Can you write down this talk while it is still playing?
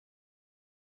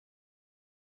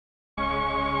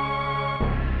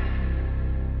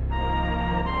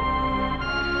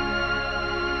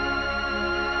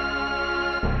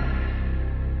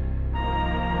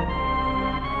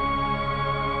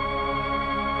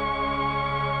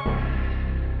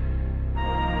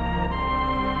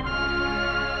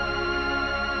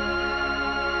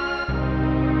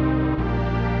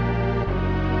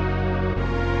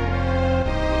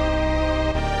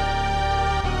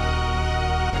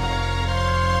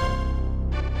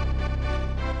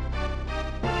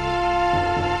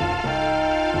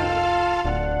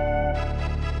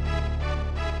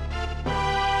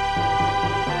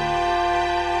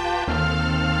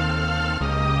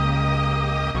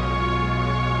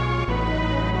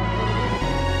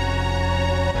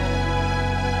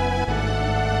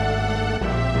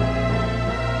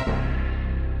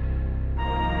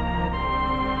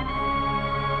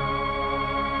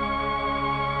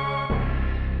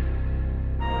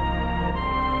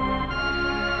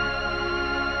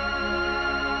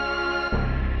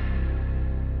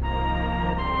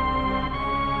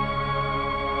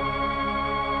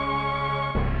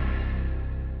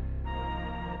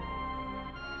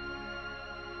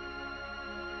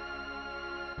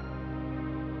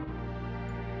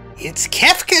It's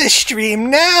Kefka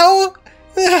stream now!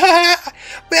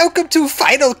 Welcome to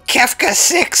Final Kefka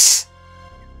 6!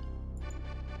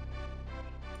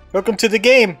 Welcome to the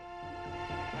game!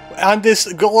 On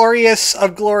this glorious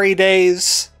of glory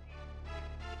days,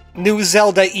 New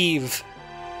Zelda Eve.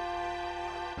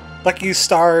 Lucky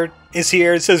Star is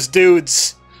here, it says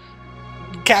dudes.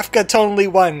 Kefka totally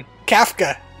won.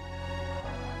 Kefka!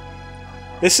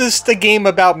 This is the game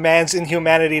about man's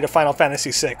inhumanity to Final Fantasy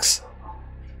VI.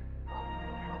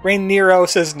 Rain Nero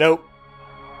says nope.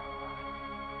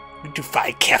 To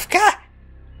fight Kefka?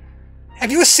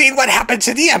 Have you seen what happened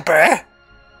to the Emperor?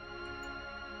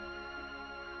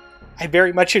 I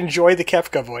very much enjoy the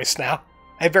Kefka voice now.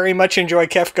 I'm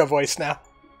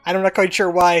not quite sure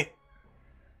why.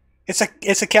 It's a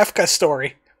Kefka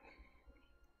story.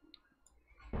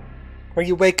 Where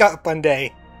you wake up one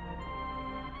day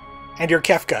and you're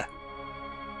Kefka.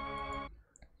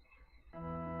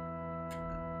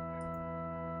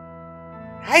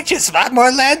 I just want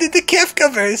more land in the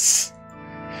Kefkaverse.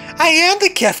 I am the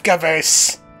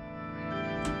Kefkaverse.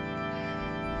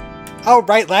 Oh,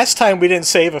 right, last time we didn't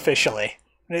save officially.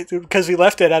 Because we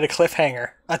left it at a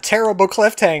cliffhanger. A terrible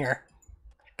cliffhanger.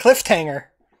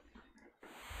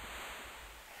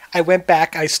 I went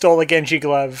back, I stole a Genji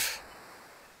glove.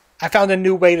 I found a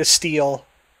new way to steal.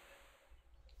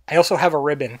 I also have a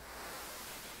ribbon.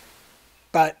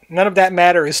 But none of that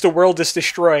matters, the world is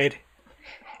destroyed.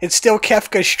 It's still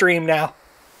Kefka's stream now.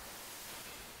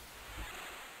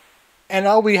 And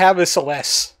all we have is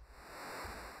Celeste.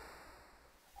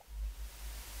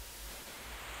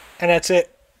 And that's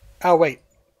it. Oh wait,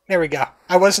 there we go.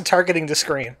 I wasn't targeting the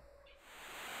screen.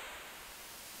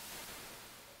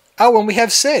 Oh, and we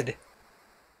have Sid.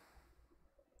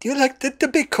 Do you like the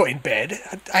Bitcoin bed?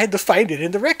 I had to find it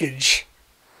in the wreckage.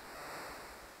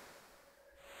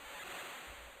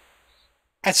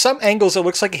 At some angles, it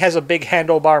looks like he has a big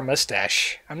handlebar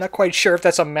mustache. I'm not quite sure if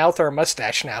that's a mouth or a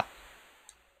mustache now.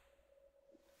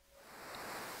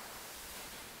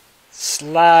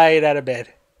 Slide out of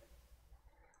bed.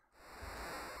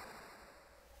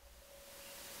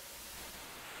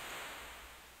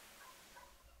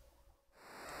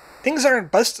 Things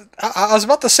aren't busted. I was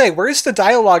about to say, where's the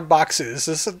dialogue boxes?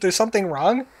 Is there something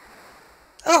wrong?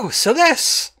 Oh,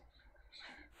 Celeste!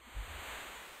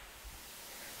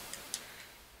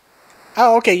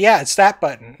 Oh, okay, yeah, it's that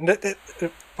button.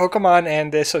 Pokemon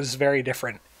and this is very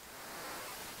different.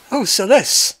 Oh,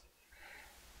 Celeste!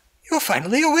 You're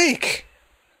finally awake!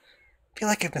 I feel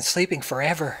like I've been sleeping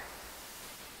forever.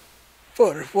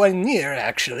 For 1 year,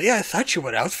 actually. I thought you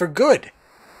were out for good.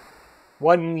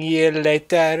 1 year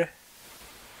later.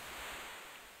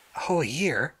 A whole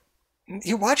year?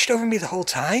 You watched over me the whole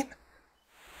time?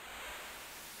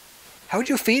 How'd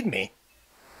you feed me?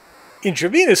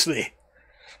 Intravenously.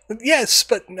 Yes,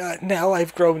 but now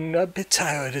I've grown a bit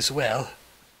tired as well.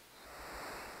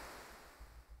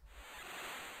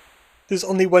 There's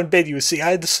only one bed, you see.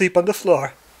 I had to sleep on the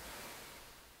floor.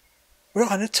 We're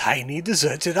on a tiny,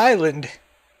 deserted island.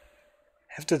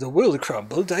 After the world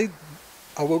crumbled, I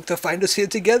awoke to find us here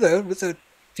together with a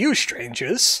few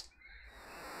strangers.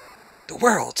 The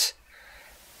world.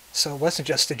 So it wasn't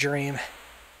just a dream.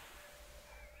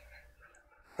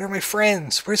 Where are my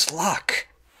friends? Where's Locke?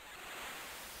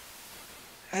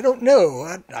 I don't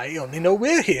know. I only know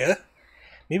we're here.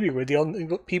 Maybe we're the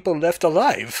only people left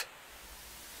alive.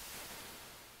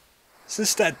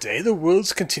 Since that day, the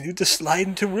world's continued to slide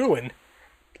into ruin.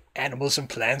 Animals and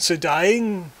plants are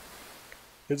dying.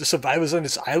 The survivors on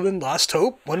this island lost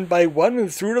hope one by one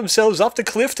and threw themselves off the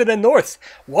cliff to the north.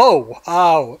 Whoa!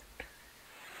 Oh.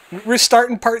 We're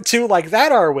starting part 2 like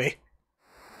that, are we?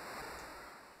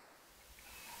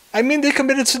 I mean, they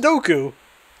committed Sudoku.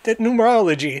 That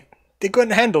numerology. They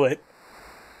couldn't handle it.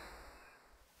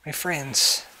 My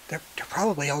friends, they're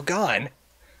probably all gone.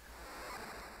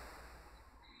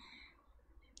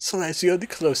 Celestia, the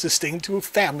closest thing to a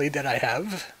family that I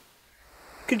have.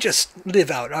 We could just live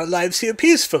out our lives here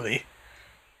peacefully.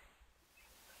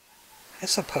 I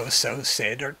suppose so,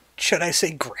 Sid. Or should I say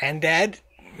Granddad?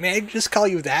 May I just call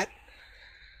you that?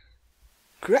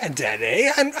 Granddad,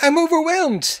 eh? I'm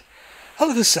overwhelmed.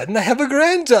 All of a sudden I have a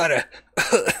granddaughter.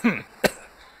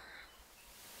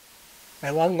 My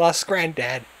long-lost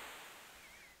granddad.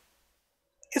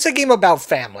 It's a game about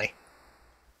family.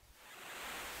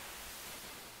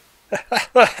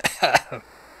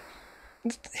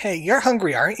 Hey, you're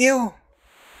hungry, aren't you?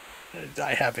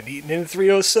 I haven't eaten in 3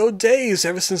 or so days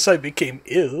ever since I became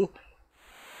ill.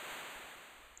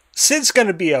 Sid's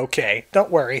gonna be okay. Don't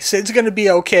worry. Sid's gonna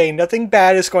be okay. Nothing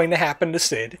bad is going to happen to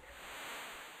Sid.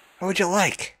 What would you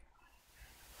like?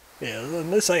 Well,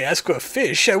 unless I ask for a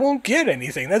fish, I won't get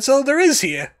anything. That's all there is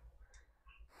here.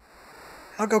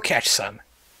 I'll go catch some.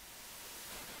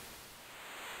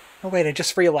 Oh wait, I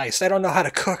just realized I don't know how to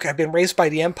cook. I've been raised by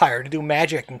the Empire to do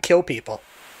magic and kill people.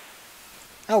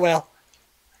 Oh well.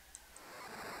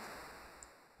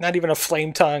 Not even a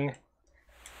flame tongue.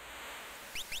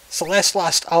 Celeste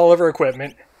lost all of her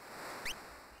equipment.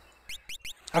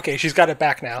 Okay, she's got it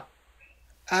back now.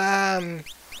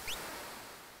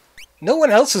 No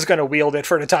one else is going to wield it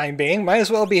for the time being. Might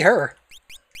as well be her.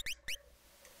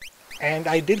 And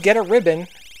I did get a ribbon.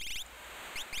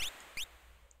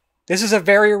 This is a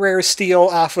very rare steal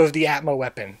off of the Atmo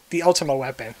weapon. The Ultima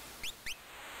weapon.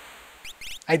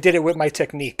 I did it with my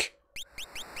technique.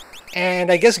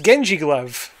 And I guess Genji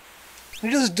Glove. You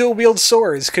just dual wield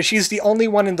swords, because she's the only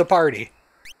one in the party.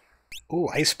 Ooh,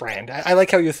 Ice Brand. I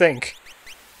like how you think.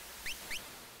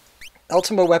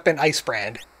 Ultima weapon, Ice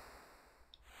Brand.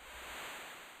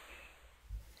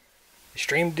 The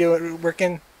stream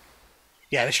working?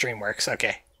 Yeah, the stream works.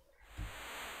 Okay.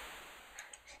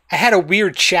 I had a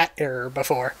weird chat error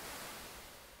before.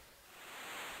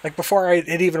 Like before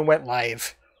it even went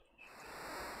live.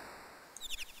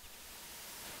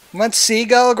 You want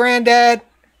seagull, Granddad?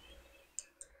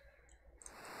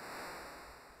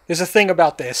 There's a thing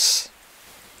about this.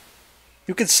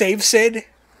 You could save Sid,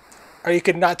 or you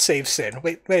could not save Sid.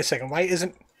 Wait a second. Why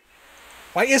isn't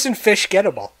fish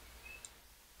gettable?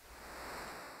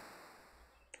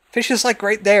 Fish is like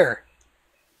right there.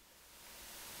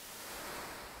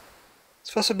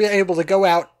 Supposed to be able to go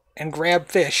out and grab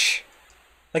fish.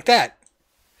 Like that.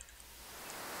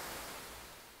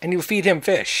 And you feed him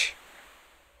fish.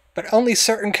 But only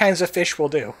certain kinds of fish will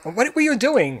do. And what were you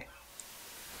doing?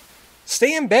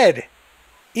 Stay in bed.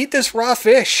 Eat this raw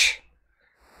fish.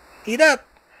 Eat up.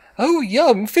 Oh,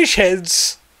 yum, fish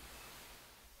heads.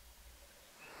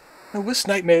 Oh, what's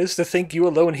nightmares to think you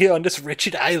alone here on this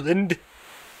wretched island?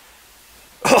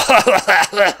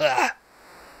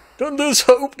 Don't lose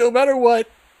hope no matter what.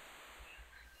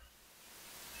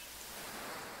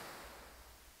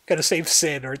 Gotta save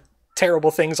Sid or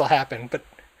terrible things will happen, but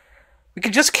we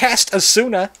could just cast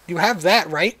Asuna. You have that,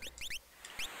 right?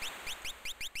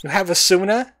 You have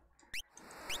Asuna?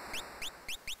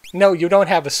 No, you don't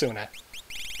have Asuna.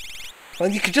 Well,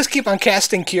 you could just keep on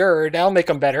casting Cure. That'll make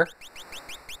them better.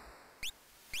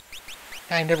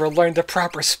 I never learned the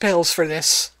proper spells for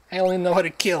this. I only know how to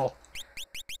kill.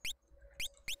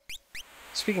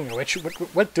 Speaking of which,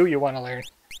 what do you want to learn?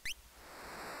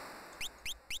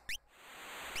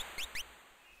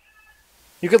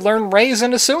 You could learn Raise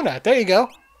and Asuna. There you go.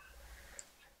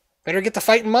 Better get to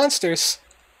fighting monsters.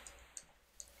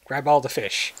 Grab all the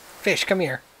fish. Fish, come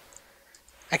here.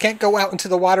 I can't go out into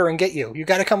the water and get you. You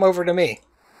gotta come over to me.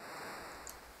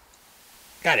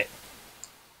 Got it.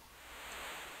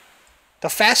 The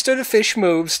faster the fish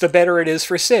moves, the better it is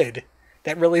for Sid.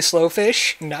 That really slow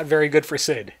fish, not very good for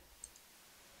Sid.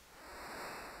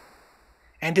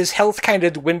 And his health kind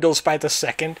of dwindles by the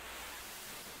second.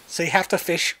 So you have to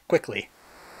fish quickly.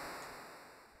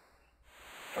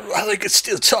 While I could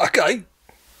still talk, I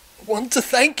want to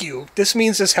thank you. This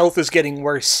means his health is getting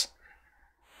worse.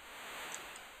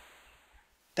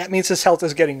 That means his health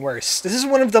is getting worse. This is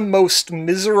one of the most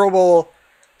miserable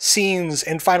scenes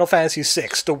in Final Fantasy VI.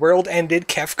 The world ended,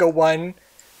 Kefka won.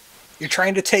 You're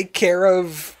trying to take care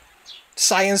of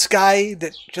Science Guy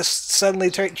that just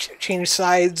suddenly changed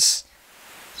sides.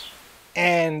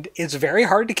 And it's very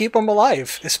hard to keep him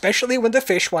alive, especially when the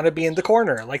fish want to be in the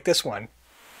corner, like this one.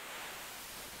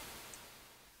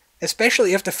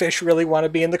 Especially if the fish really want to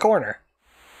be in the corner.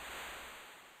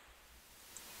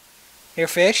 Here,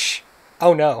 fish?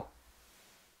 Oh no.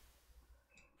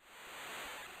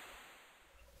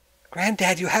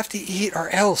 Granddad, you have to eat or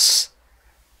else.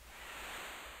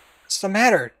 What's the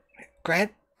matter?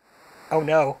 Oh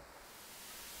no.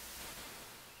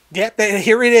 Yep,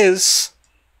 here it is.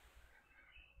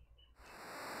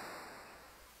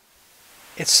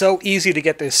 It's so easy to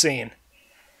get this scene.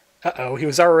 Uh-oh, he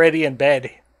was already in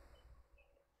bed.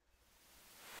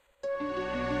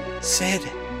 Sid.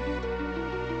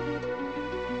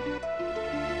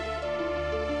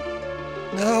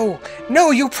 No!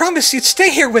 No, you promised you'd stay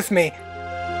here with me!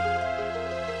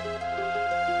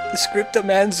 The script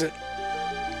demands it.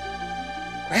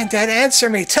 Granddad, answer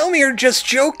me! Tell me you're just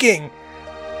joking!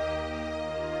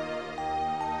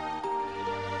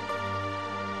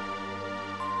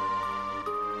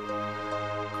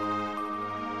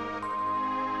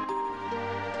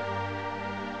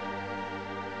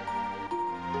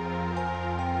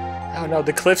 Oh no,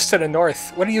 the cliffs to the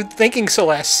north. What are you thinking,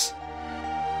 Celeste?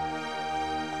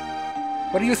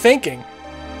 What are you thinking?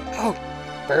 Oh,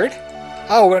 bird?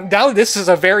 Oh, now this is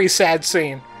a very sad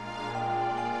scene.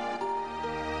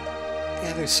 The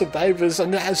other survivors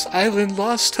on this island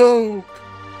lost hope,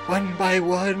 one by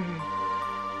one.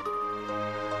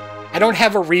 I don't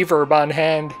have a reverb on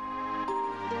hand.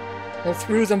 And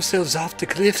threw themselves off the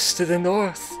cliffs to the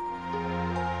north.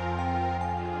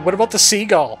 What about the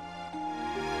seagull?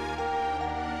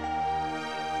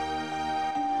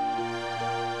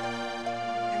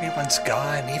 Everyone's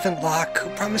gone, even Locke, who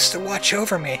promised to watch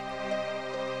over me.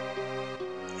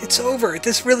 It's over.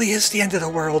 This really is the end of the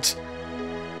world.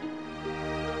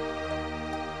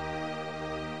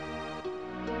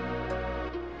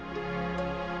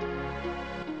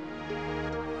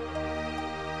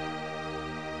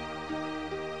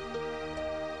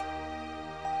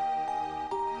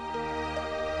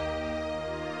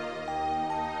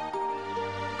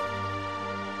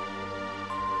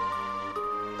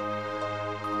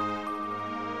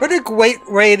 What a great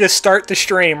way to start the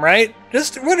stream, right?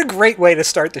 Just what a great way to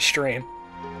start the stream.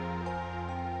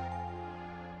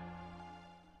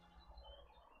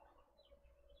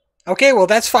 Okay, well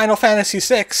that's Final Fantasy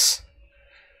VI.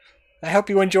 I hope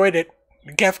you enjoyed it.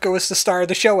 Kefka was the star of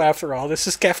the show after all. This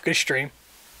is Kefka's stream.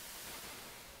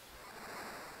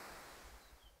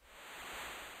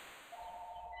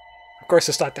 Of course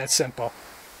it's not that simple.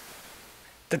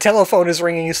 The telephone is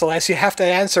ringing, Celeste. You have to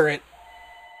answer it.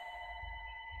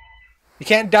 You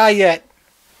can't die yet.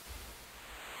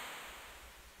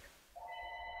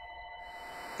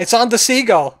 It's on the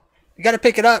seagull. You gotta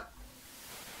pick it up.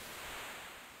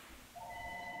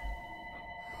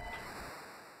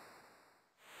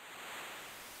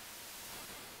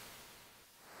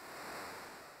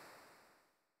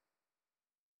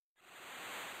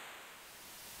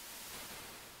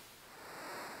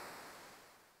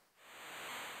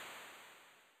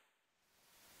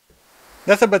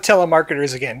 Nothing but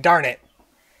telemarketers again. Darn it.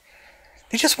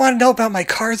 They just want to know about my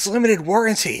car's limited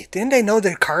warranty. Didn't they know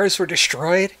that cars were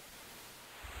destroyed?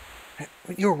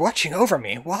 You were watching over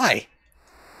me. Why?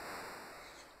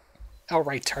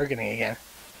 Outright targeting again.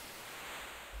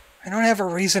 I don't have a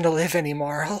reason to live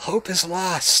anymore. All hope is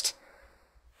lost.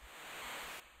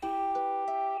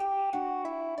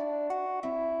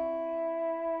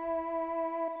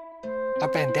 A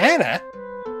bandana?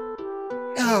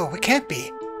 No, it can't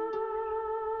be.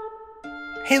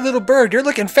 Hey, little bird, you're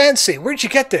looking fancy. Where'd you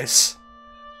get this?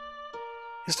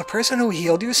 Is the person who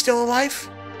healed you still alive?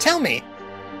 Tell me.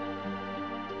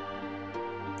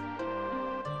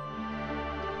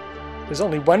 There's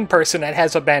only one person that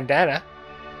has a bandana.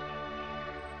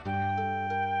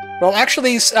 Well,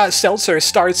 actually, Seltzer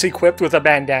starts equipped with a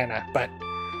bandana, but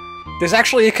there's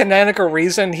actually a canonical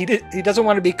reason. He doesn't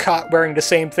want to be caught wearing the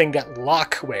same thing that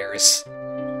Locke wears.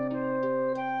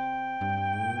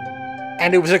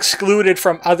 And it was excluded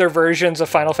from other versions of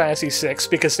Final Fantasy VI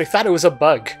because they thought it was a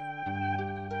bug.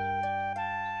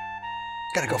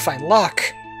 Gotta go find Locke.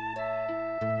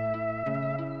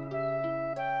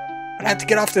 I have to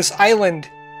get off this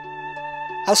island.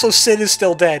 Also, Sid is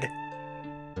still dead.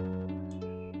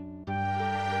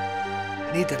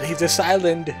 I need to leave this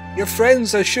island. Your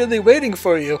friends are surely waiting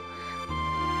for you.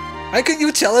 Why couldn't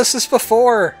you tell us this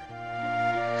before?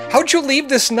 How'd you leave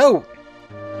this note?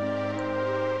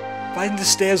 Find the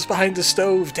stairs behind the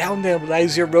stove. Down there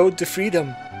lies your road to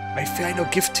freedom. My final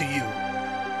gift to you.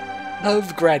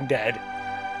 Love, Granddad.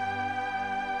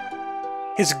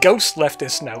 His ghost left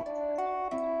this note.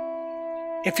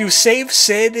 If you save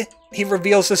Sid, he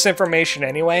reveals this information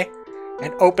anyway,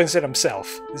 and opens it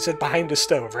himself. Is it behind the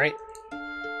stove, right?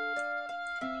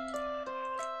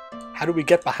 How do we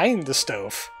get behind the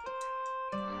stove?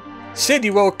 Sid,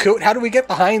 you old coot, how do we get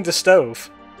behind the stove?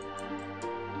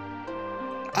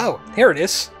 Oh, here it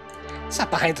is. It's not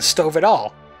behind the stove at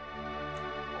all.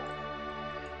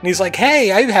 And he's like,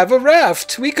 hey, I have a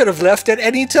raft. We could have left at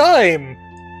any time.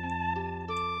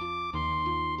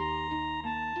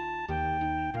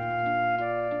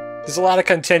 There's a lot of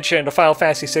contention in the Final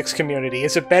Fantasy VI community.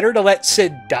 Is it better to let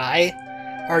Sid die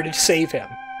or to save him?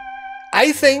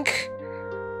 I think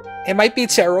it might be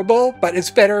terrible, but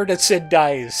it's better that Sid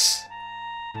dies.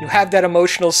 You have that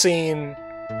emotional scene.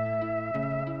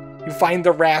 You find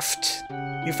the raft.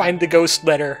 You find the ghost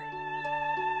letter.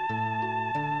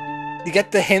 You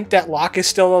get the hint that Locke is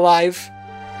still alive.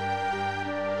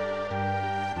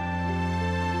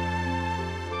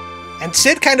 And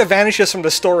Sid kind of vanishes from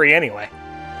the story anyway.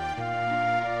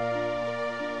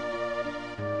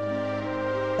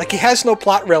 Like, he has no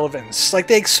plot relevance. Like,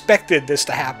 they expected this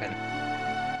to happen.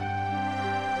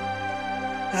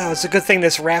 Oh, it's a good thing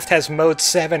this raft has Mode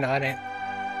 7 on it.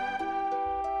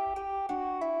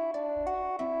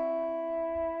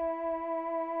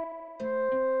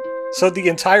 So the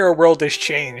entire world has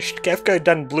changed. Kefka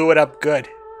done blew it up good.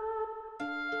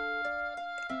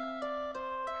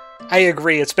 I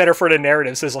agree, it's better for the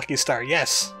narrative, says Lucky Star.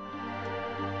 Yes.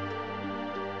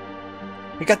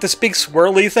 We got this big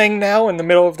swirly thing now in the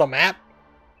middle of the map.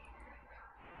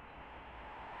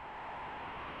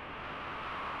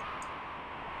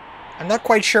 I'm not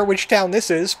quite sure which town this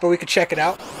is, but we could check it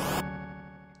out.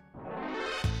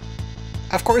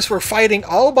 Of course, we're fighting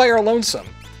all by our lonesome.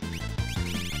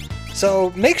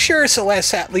 So make sure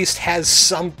Celeste at least has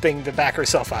something to back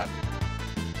herself up.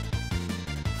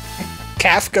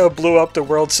 Kefka blew up the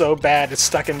world so bad it's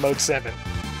stuck in mode 7.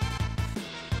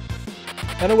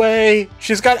 Run away!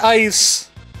 She's got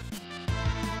ice!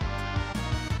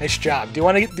 Nice job. Do you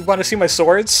want to see my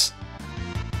swords?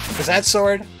 There's that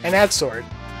sword and that sword.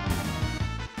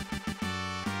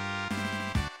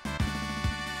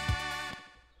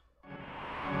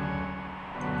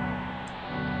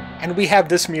 And we have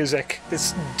this music,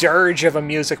 this dirge of a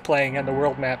music playing on the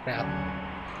world map now.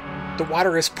 The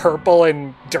water is purple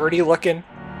and dirty looking.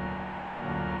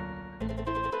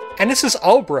 And this is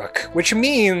Albrook, which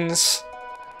means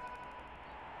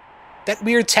that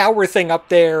weird tower thing up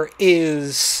there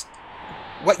is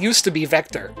what used to be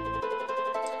Vector.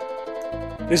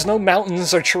 There's no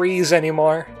mountains or trees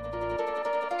anymore.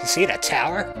 You see that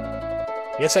tower?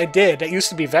 Yes, I did. That used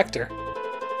to be Vector.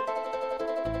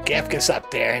 Kefka's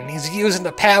up there, and he's using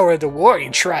the power of the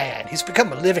Warrior Triad. He's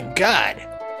become a living god.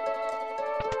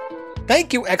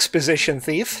 Thank you, Exposition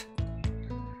Thief.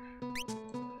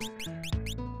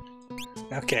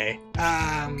 Okay,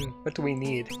 what do we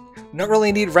need? We don't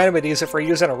really need remedies if we're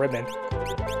using a ribbon.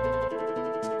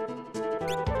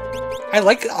 I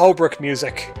like the Albrook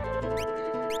music.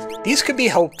 These could be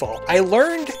helpful. I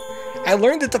learned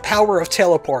that the power of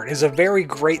teleport is a very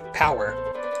great power.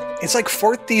 It's like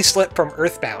 4th D slip from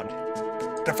Earthbound.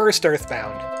 The first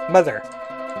Earthbound. Mother.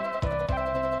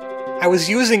 I was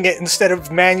using it instead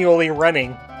of manually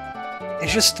running.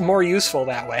 It's just more useful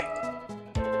that way.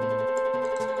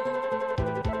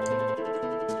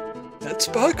 That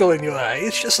sparkle in your eye,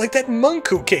 it's just like that monk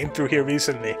who came through here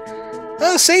recently.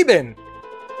 Oh, Sabin!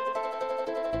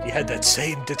 He had that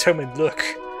same determined look.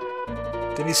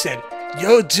 Then he said,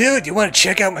 "Yo, dude, you want to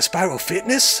check out my Spiral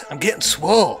Fitness? I'm getting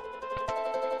swole."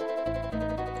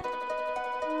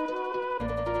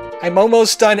 I'm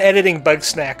almost done editing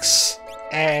Bugsnax,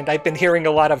 and I've been hearing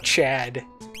a lot of Chad.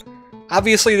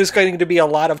 Obviously, there's going to be a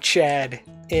lot of Chad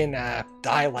in the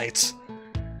highlights,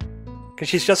 because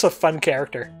she's just a fun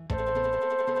character.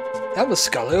 I'm a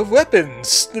scholar of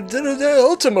weapons. The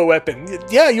Ultima weapon.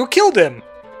 Yeah, you killed him.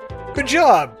 Good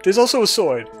job. There's also a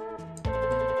sword.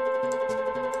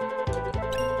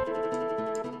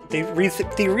 They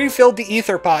refilled the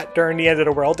ether pot during the end of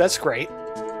the world. That's great.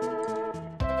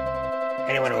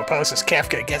 Anyone who opposes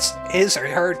Kefka gets his or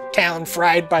her town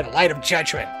fried by the light of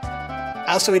judgment.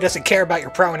 Also, he doesn't care about your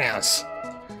pronouns.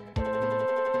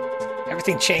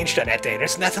 Everything changed on that day.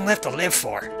 There's nothing left to live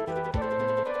for.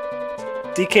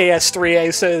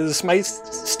 DKS3A says,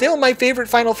 still my favorite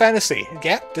Final Fantasy.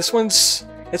 Yeah, this was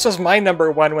my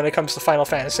 #1 when it comes to Final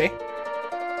Fantasy.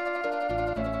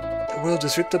 The world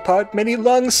is ripped apart. Many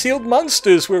long-sealed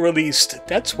monsters were released.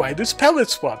 That's why there's palette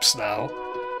swaps now.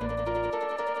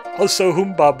 Also,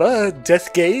 Humbaba,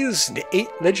 Death Gaze, and 8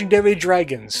 legendary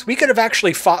dragons. We could have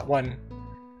actually fought one.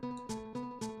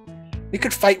 We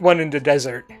could fight one in the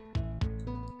desert.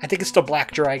 I think it's the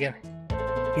Black Dragon.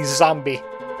 He's zombie.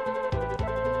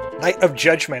 Light of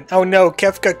Judgment. Oh no,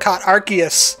 Kefka caught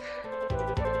Arceus.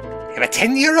 If a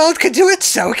 10-year-old could do it,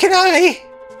 so can I!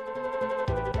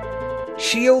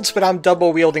 Shields, but I'm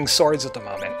double-wielding swords at the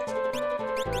moment.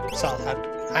 So,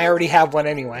 I already have one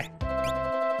anyway.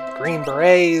 Green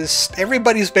berets.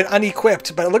 Everybody's been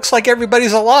unequipped, but it looks like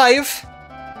everybody's alive!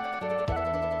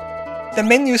 The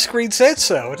menu screen said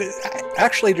so.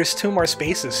 Actually, there's 2 more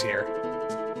spaces here.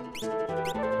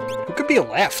 Who could be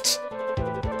left?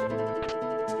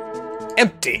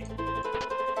 Empty.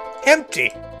 Empty.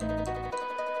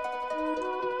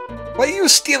 What are you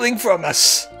stealing from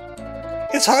us?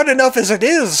 It's hard enough as it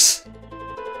is.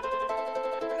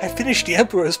 I finished the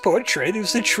Emperor's portrait. It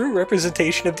was a true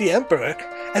representation of the Emperor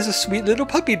as a sweet little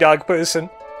puppy dog person.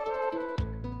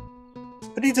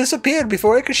 But he disappeared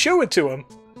before I could show it to him.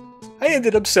 I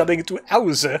ended up selling it to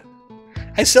Auser.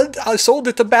 I sold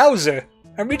it to Bowser,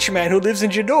 a rich man who lives in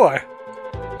Jador.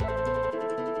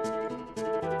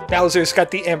 Bowser's got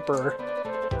the Emperor.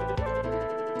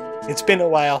 It's been a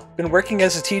while. Been working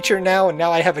as a teacher now, and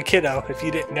now I have a kiddo, if you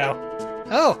didn't know.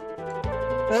 Oh.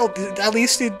 Well, at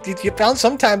least you found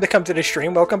some time to come to the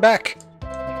stream. Welcome back.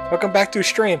 Welcome back to a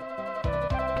stream.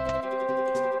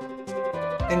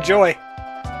 Enjoy.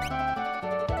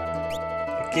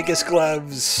 Gigas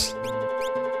gloves.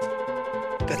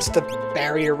 That's the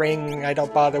barrier ring I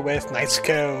don't bother with. Nice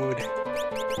code.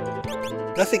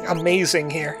 Nothing amazing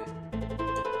here.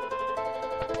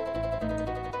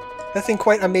 Nothing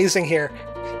quite amazing here.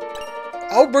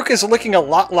 Albrook is looking a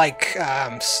lot like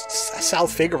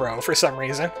South Figaro for some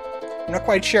reason. I'm not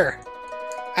quite sure.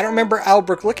 I don't remember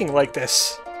Albrook looking like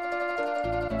this.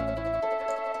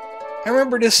 I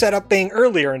remember this setup being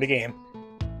earlier in the game.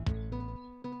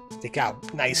 Think how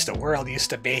nice the world used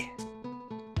to be.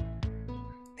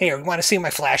 Here, you want to see my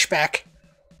flashback?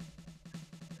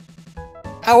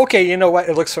 Oh, okay, you know what?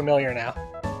 It looks familiar now.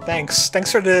 Thanks.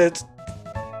 Thanks for the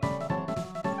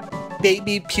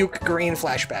baby puke green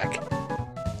flashback.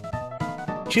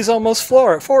 She's almost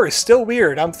 4. Still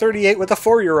weird. I'm 38 with a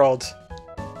 4-year-old.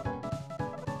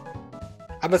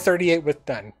 I'm a 38 with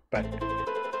none, but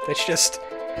that's just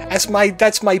that's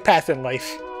my path in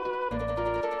life.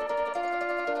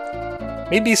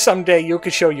 Maybe someday you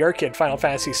could show your kid Final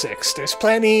Fantasy VI. There's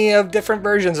plenty of different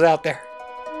versions out there.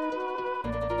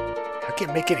 How can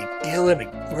it make any deal in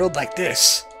a world like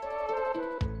this?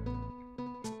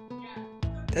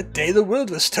 That day the world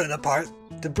was torn apart,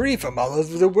 debris from all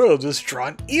over the world was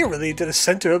drawn eerily to the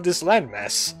center of this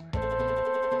landmass,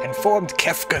 and formed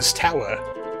Kefka's tower.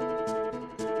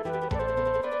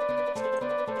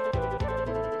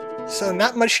 So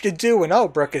not much to do in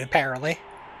Albrook, apparently.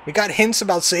 We got hints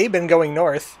about Sabin going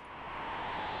north.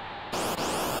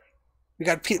 We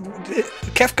got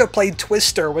Kefka played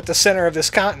Twister with the center of this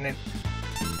continent.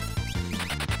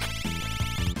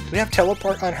 Do we have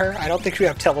teleport on her? I don't think we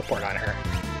have teleport on her.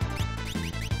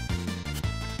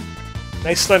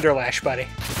 Nice Slender Lash, buddy.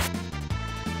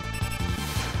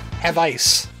 Have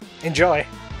ice. Enjoy.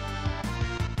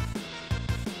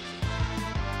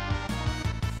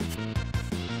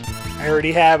 I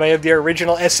already have. I have the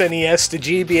original SNES, the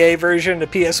GBA version, the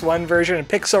PS1 version, and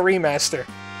Pixel Remaster.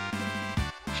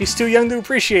 She's too young to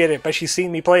appreciate it, but she's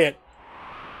seen me play it.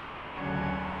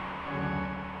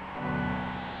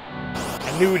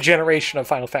 A new generation of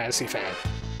Final Fantasy fan.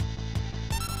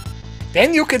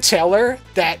 Then you could tell her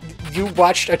that you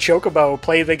watched a Chocobo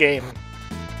play the game.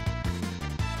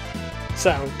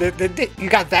 So, you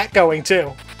got that going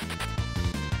too.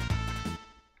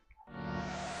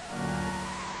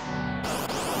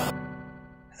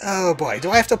 Oh boy,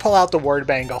 do I have to pull out the word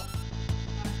bangle?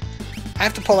 I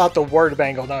have to pull out the word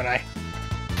bangle, don't I?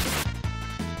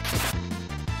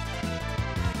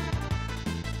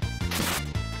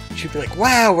 She'd be like,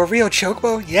 wow, a real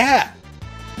Chocobo? Yeah!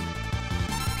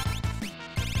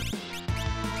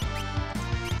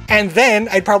 And then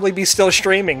I'd probably be still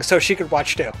streaming, so she could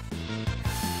watch too.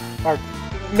 Or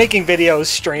making videos,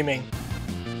 streaming.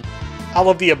 All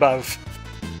of the above.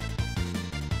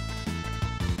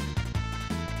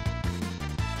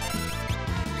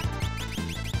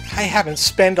 I haven't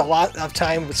spent a lot of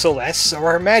time with Celeste, so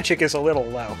her magic is a little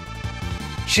low.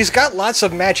 She's got lots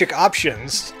of magic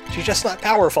options, she's just not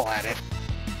powerful at it.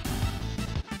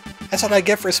 That's what I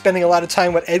get for spending a lot of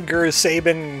time with Edgar,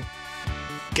 Sabin,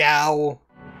 Gao,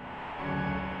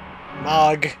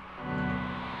 Mog.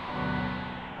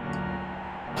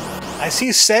 I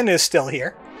see Sen is still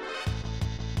here.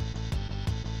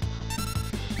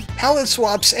 Palette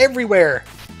swaps everywhere!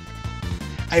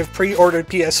 I've pre-ordered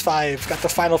PS5, got the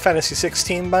Final Fantasy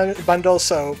XVI bundle,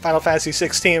 so Final Fantasy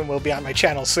XVI will be on my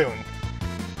channel soon.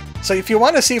 So if you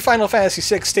want to see Final Fantasy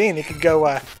XVI, you can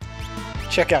go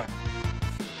check out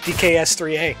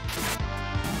DKS3A.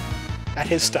 Not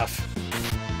his stuff.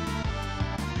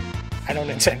 I don't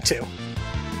intend to.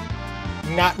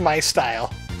 Not my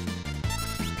style.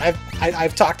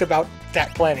 I've talked about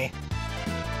that plenty.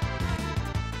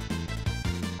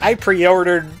 I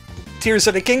pre-ordered Tears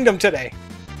of the Kingdom today.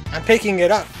 I'm picking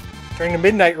it up during the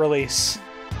midnight release.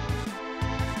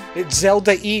 It's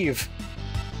Zelda Eve.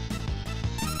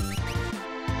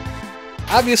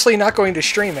 Obviously not going to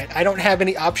stream it. I don't have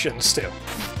any options to.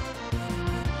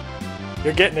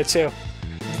 You're getting it too.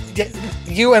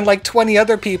 You and like 20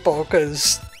 other people,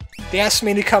 because they asked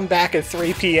me to come back at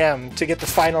 3 PM to get the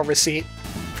final receipt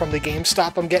from the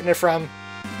GameStop I'm getting it from.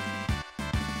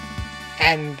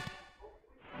 And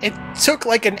it took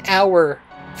like an hour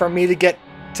for me to get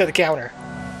to the counter.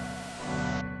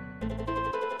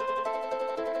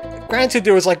 Granted,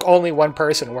 there was like only one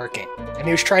person working, and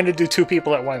he was trying to do 2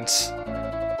 people at once.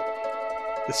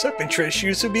 The Serpentress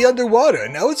used to be underwater,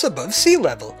 now it's above sea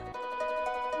level.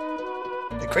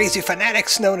 The crazy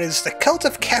fanatics known as the Cult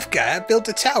of Kefka have built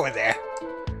a tower there.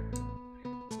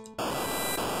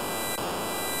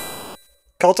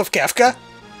 Cult of Kefka?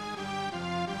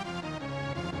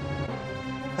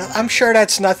 Well, I'm sure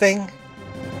that's nothing.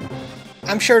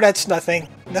 I'm sure that's nothing.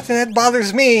 Nothing that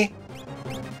bothers me.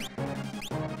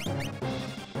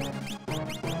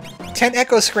 10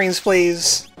 echo screens,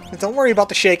 please. Don't worry about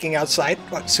the shaking outside.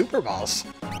 What, Super Balls?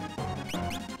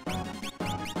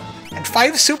 And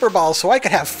 5 Super Balls so I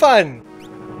could have fun!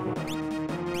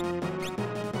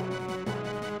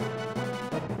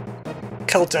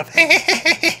 Cult of... The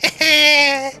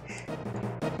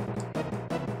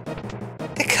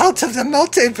Cult of the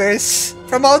Multiverse!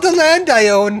 From all the land I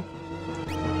own!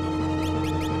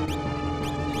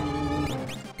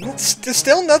 There's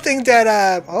still nothing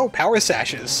that, oh, power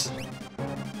sashes.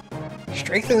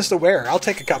 Strengthens the wearer. I'll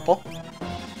take a couple.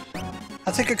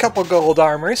 I'll take a couple gold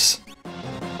armors.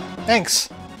 Thanks.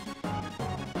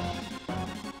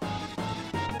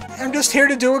 I'm just here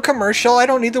to do a commercial. I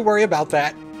don't need to worry about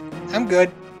that. I'm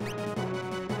good.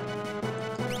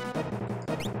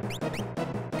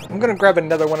 I'm gonna grab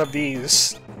another one of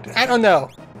these. I don't know.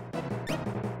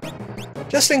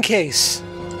 Just in case.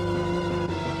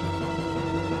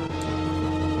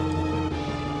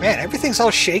 Man, everything's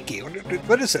all shaky.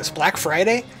 What is this, Black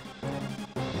Friday?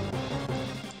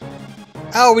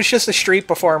 Oh, it's just a street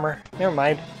performer. Never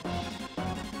mind.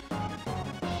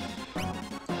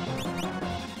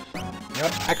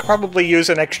 Yep, I could probably use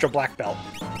an extra black belt.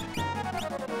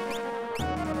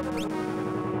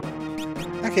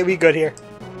 Okay, we good here.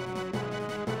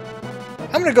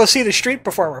 I'm gonna go see the street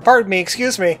performer. Pardon me,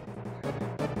 excuse me.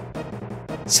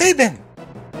 Sabin!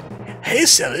 Hey,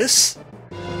 Celis!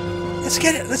 Let's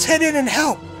get it. Let's head in and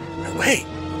help. Wait.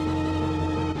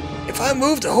 If I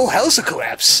move, the whole house will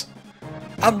collapse.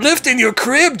 I'm lifting your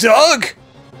crib, dog!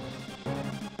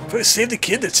 First, save the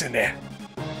kid that's in there.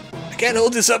 I can't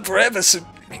hold this up forever, so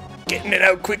getting it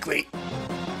out quickly.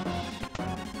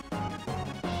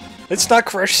 Let's not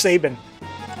crush Sabin.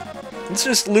 Let's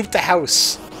just loot the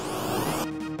house.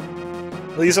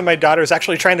 Lisa, my daughter, is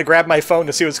actually trying to grab my phone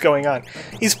to see what's going on.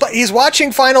 He's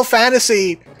watching Final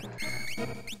Fantasy.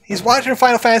 He's watching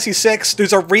Final Fantasy VI.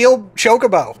 There's a real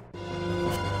Chocobo.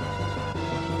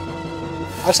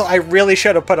 Also, I really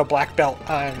should have put a black belt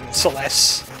on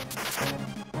Celeste.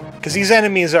 Because these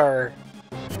enemies are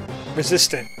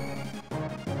resistant.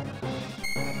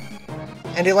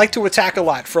 And they like to attack a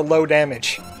lot for low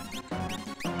damage.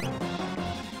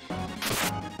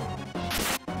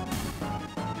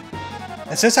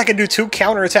 And since I can do 2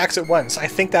 counterattacks at once, I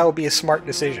think that would be a smart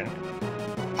decision.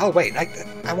 Oh wait,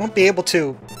 I won't be able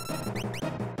to...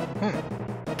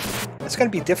 That's gonna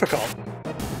be difficult.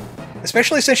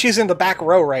 Especially since she's in the back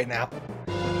row right now.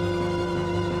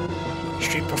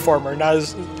 Street performer, not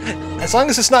as long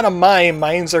as it's not a mime,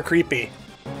 mimes are creepy.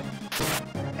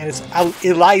 And it's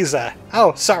Eliza.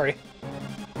 Oh, sorry.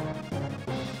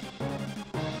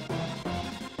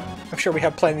 I'm sure we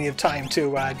have plenty of time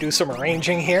to do some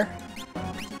arranging here.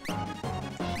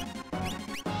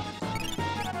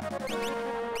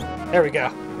 There we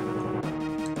go.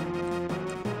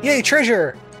 Yay,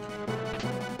 treasure!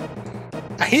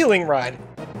 A healing rod.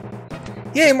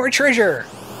 Yay, more treasure!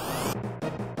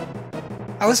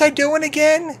 How was I doing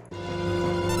again?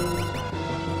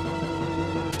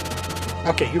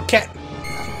 Okay, you can't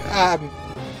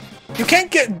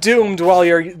get doomed while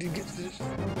you're...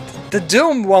 The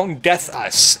doom won't death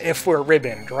us if we're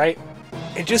ribboned, right?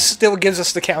 It just still gives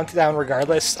us the countdown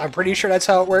regardless. I'm pretty sure that's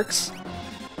how it works.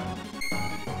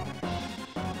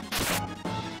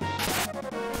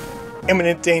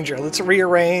 Imminent danger. Let's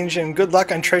rearrange, and good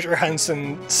luck on treasure hunts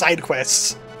and side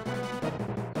quests.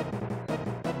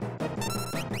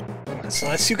 Come on,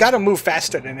 Celeste, you gotta move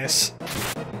faster than this.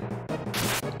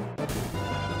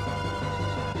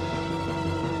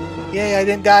 Yay, I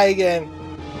didn't die again.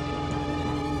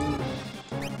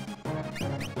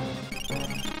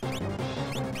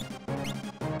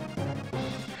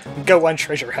 Go on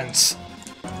treasure hunts.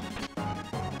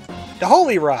 The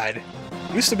Holy Rod.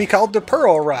 Used to be called the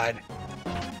Pearl Rod.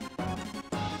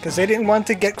 Because they didn't want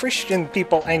to get Christian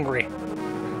people angry.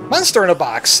 Monster in a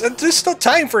box! There's still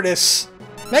time for this!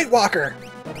 Nightwalker!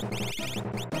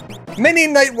 Mini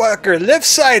Nightwalker! Left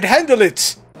side, handle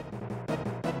it!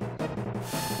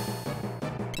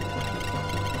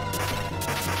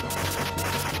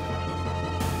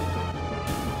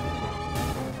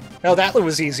 Well, that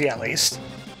was easy at least.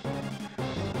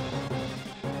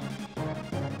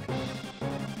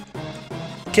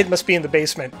 Kid must be in the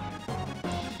basement.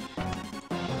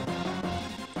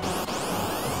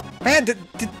 Man,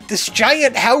 this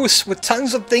giant house with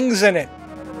tons of things in it.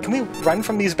 Can we run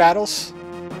from these battles?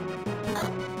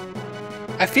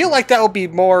 I feel like that would be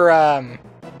more,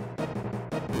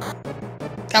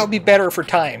 that would be better for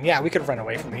time. Yeah, we could run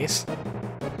away from these.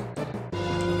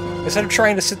 Instead of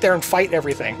trying to sit there and fight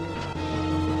everything.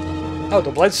 Oh,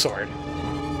 the blood sword.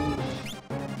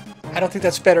 I don't think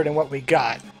that's better than what we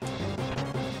got.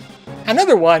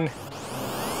 Another one!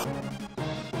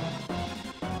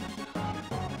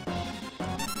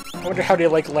 I wonder how they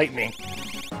like lightning.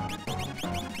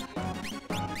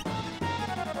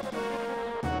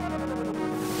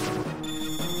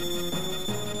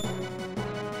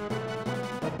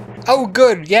 Oh,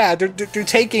 good. Yeah, they're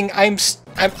taking I'm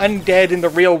undead in the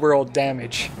real world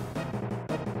damage.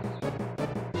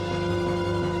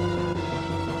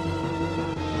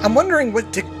 I'm wondering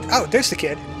what the... Oh, there's the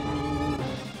kid.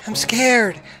 I'm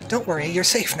scared. Don't worry, you're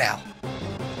safe now.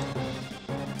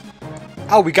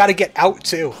 Oh, we gotta get out,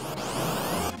 too.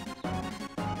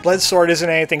 Blood Sword isn't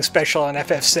anything special on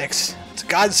FF6. It's a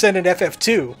godsend in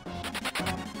FF2.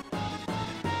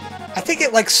 I think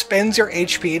it, like, spends your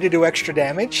HP to do extra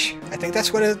damage. I think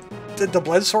that's what the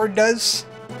Blood Sword does.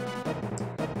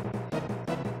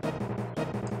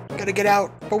 Gotta get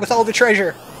out, but with all the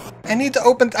treasure. I need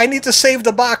to save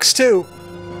the box, too.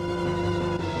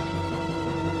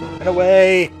 Run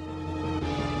away.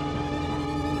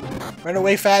 Run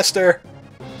away faster.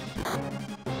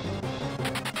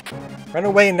 Run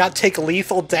away and not take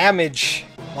lethal damage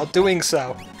while doing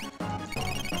so.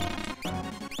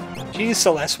 Jeez,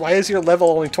 Celeste, why is your level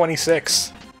only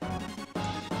 26?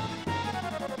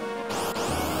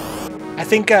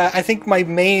 I think my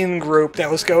main group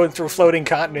that was going through Floating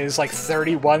Continent is like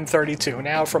 31, 32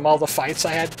 now from all the fights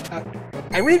I had.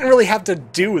 I didn't really have to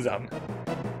do them.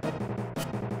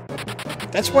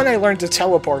 That's when I learned to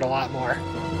teleport a lot more.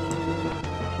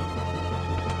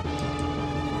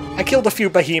 I killed a few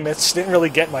behemoths, didn't really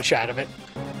get much out of it.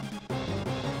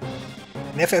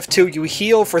 In FF2, you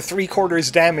heal for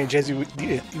 3/4 damage as you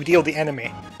deal the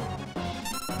enemy.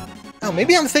 Oh,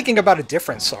 maybe I'm thinking about a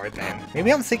different sword then.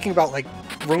 Maybe I'm thinking about, like,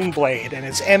 Runeblade, and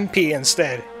it's MP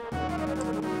instead.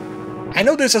 I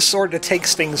know there's a sword that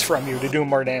takes things from you to do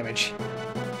more damage.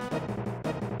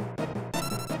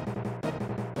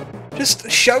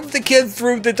 Just shove the kid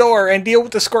through the door and deal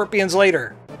with the scorpions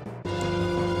later.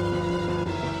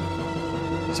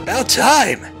 It's about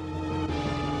time!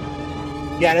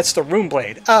 Yeah, that's the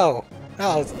Runeblade. Oh,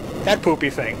 that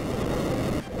poopy thing.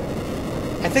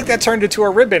 I think that turned into a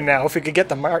ribbon now, if we could get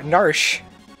the Marsh.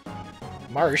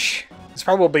 Marsh? It's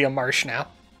probably a marsh now.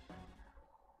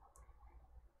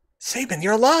 Sabin,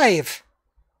 you're alive!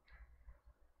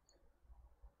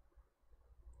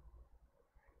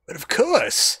 But of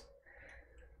course!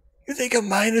 You think a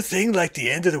minor thing like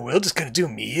the end of the world is gonna do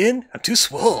me in? I'm too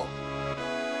swole.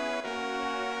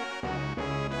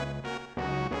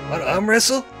 Want to arm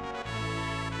wrestle?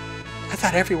 I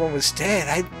thought everyone was dead.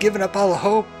 I'd given up all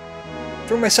hope.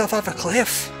 Threw myself off a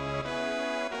cliff.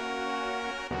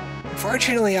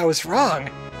 Unfortunately, I was wrong.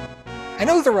 I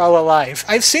know they're all alive.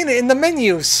 I've seen it in the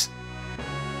menus.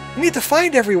 We need to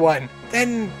find everyone.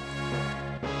 Then...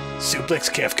 Suplex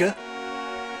Kefka?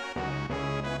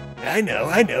 I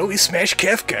know. We smash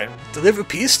Kefka and deliver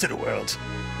peace to the world.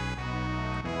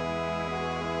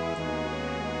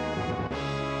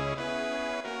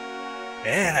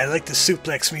 Man, I'd like to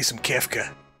suplex me some Kefka.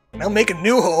 And I'll make a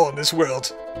new hole in this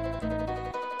world.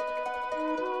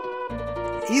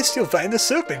 East you'll find the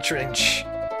Serpent Trench.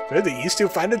 Further east you'll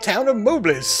find the town of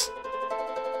Mobliz.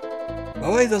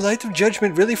 Boy, the light of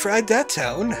judgment really fried that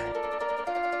town.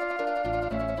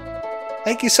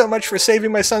 Thank you so much for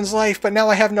saving my son's life, but now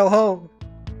I have no home.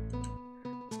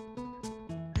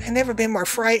 I've never been more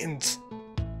frightened.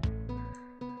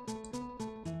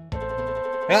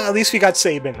 Well, at least we got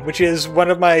Sabin, which is one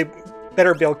of my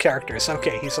better build characters.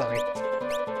 Okay, he's only...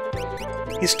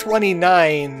 He's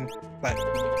 29, but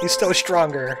he's still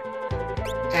stronger.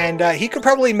 And he could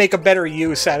probably make a better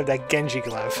use out of that Genji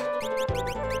glove.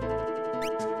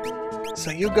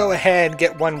 So you go ahead,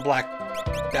 get one black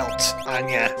belt on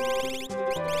ya.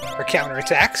 For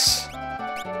counterattacks.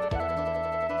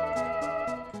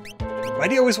 Why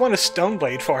do you always want a stone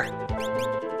blade for?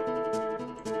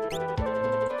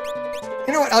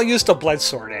 You know what? I'll use the blood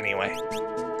sword anyway.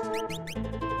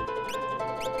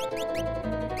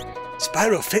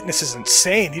 Spyro Fitness is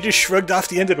insane. You just shrugged off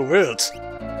the end of the world.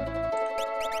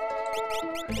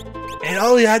 And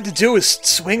all you had to do was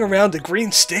swing around the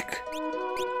green stick.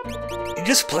 You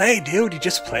just play, dude. You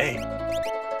just play.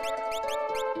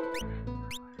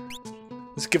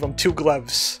 Let's give him 2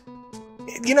 gloves.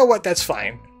 You know what? That's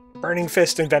fine. Burning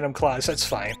Fist and Venom Claws, that's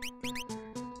fine.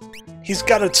 He's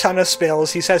got a ton of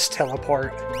spells. He has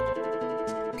teleport.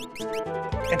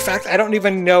 In fact, I don't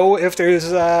even know if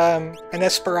there's an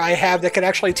Esper I have that could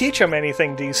actually teach him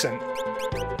anything decent.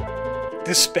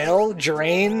 Dispel?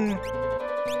 Drain?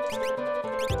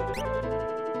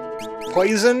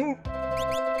 Poison?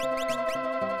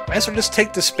 Might as well just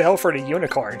take Dispel for the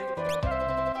Unicorn.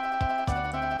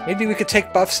 Maybe we could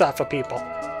take buffs off of people.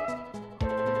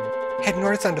 Head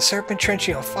north on the Serpent Trench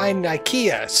and you'll find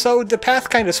IKEA, so the path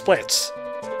kind of splits.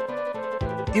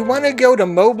 Do you want to go to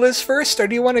Mobliss first, or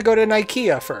do you want to go to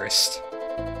IKEA first?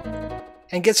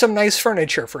 And get some nice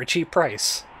furniture for a cheap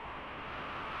price.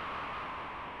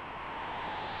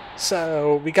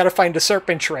 So, we gotta find the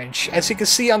Serpent Trench. As you can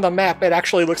see on the map, it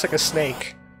actually looks like a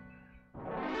snake.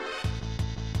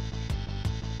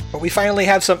 But we finally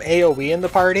have some AoE in the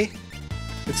party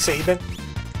with Sabin.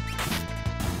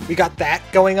 We got that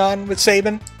going on with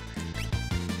Sabin.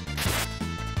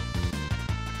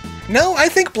 No, I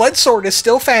think Bloodsword is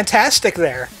still fantastic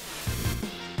there.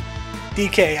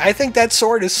 DK, I think that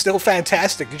sword is still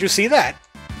fantastic. Did you see that?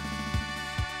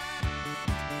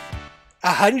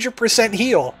 100%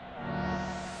 heal.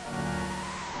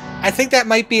 I think that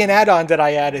might be an add-on that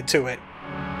I added to it.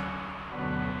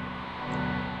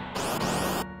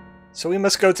 So we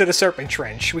must go to the Serpent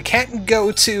Trench. We can't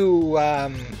go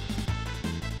to,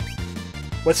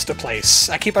 what's the place?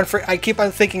 I keep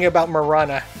on thinking about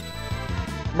Miranda.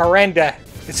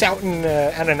 It's out in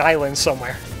on an island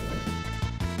somewhere.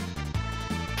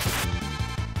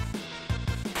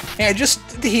 Yeah,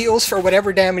 just the heals for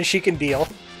whatever damage she can deal.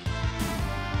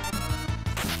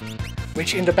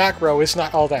 Which in the back row is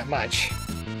not all that much.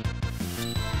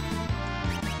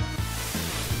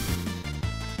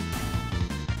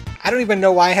 I don't even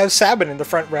know why I have Sabin in the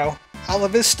front row. All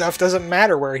of his stuff doesn't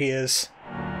matter where he is.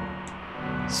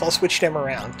 So I'll switch them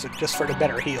around just for the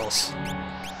better heals.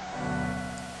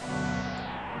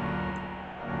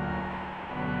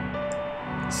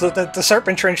 So the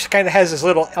Serpent Trench kind of has this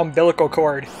little umbilical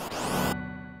cord.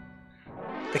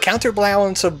 The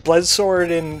counterbalance of Bloodsword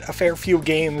in a fair few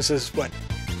games is what?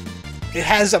 It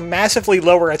has a massively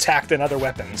lower attack than other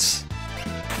weapons.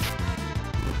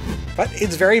 But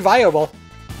it's very viable,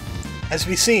 as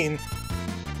we've seen.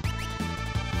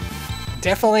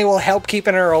 Definitely will help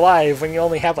keeping her alive when you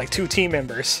only have like 2 team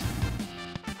members.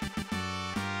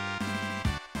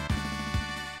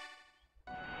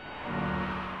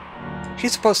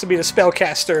 She's supposed to be the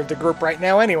spellcaster of the group right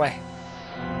now anyway.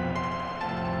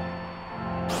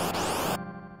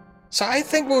 So I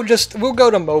think we'll go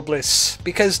to Mobliss,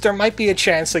 because there might be a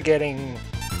chance of getting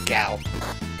Gao.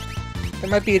 There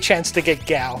might be a chance to get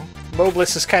Gao.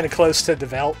 Mobliss is kind of close to the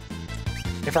Velt,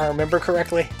 if I remember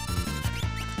correctly.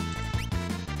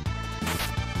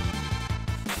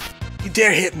 You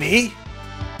dare hit me?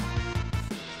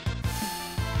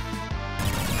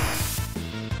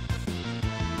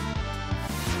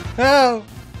 Oh!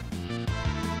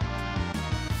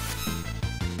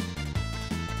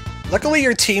 Luckily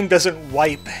your team doesn't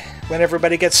wipe when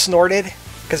everybody gets snorted,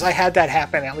 because I had that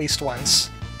happen at least once.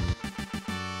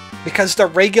 Because the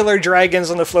regular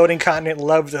dragons on the floating continent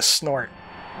love to snort.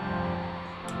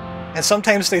 And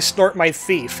sometimes they snort my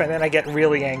thief, and then I get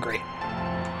really angry.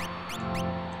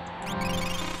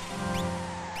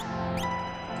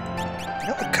 You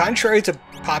know, contrary to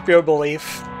popular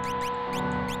belief,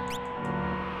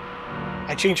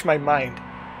 I changed my mind.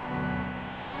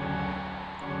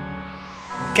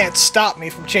 Can't stop me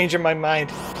from changing my mind.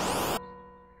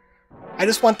 I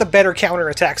just want the better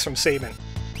counterattacks from Sabin.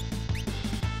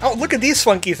 Oh, look at these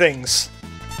funky things!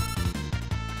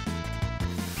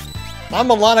 I'm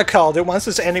Milana called. It wants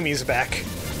its enemies back.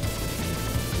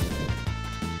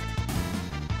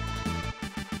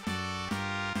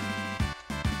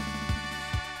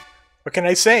 What can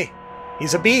I say?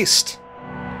 He's a beast.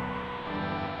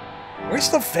 Where's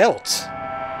the Velt?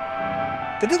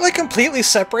 Did it, like, completely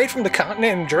separate from the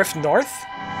continent and drift north?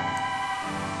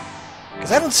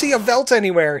 Because I don't see a Velt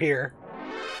anywhere here.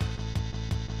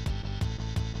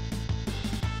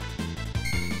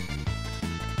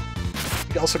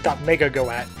 We also got Mega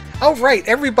Goat. Oh, right,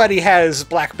 everybody has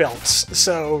black belts,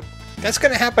 so that's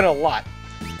gonna happen a lot.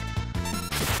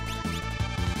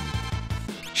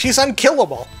 She's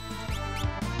unkillable.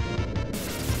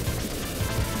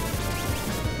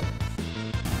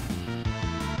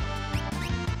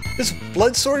 This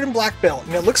Bloodsword and Black Belt,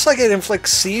 and it looks like it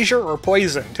inflicts seizure or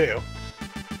poison, too.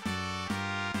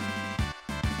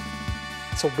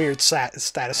 It's a weird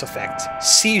status effect.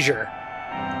 Seizure.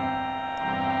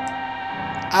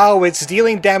 Oh, it's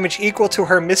dealing damage equal to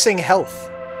her missing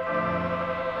health.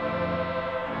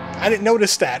 I didn't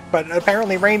notice that, but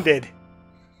apparently Rain did.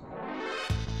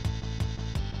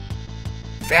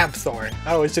 Vampthorn.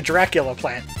 Oh, it's a Dracula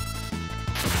plant.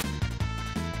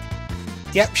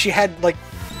 Yep, she had, like...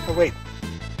 Oh, wait.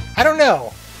 I don't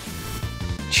know.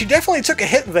 She definitely took a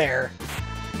hit there.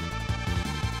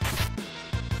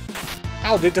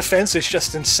 Oh, the defense is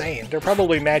just insane. They're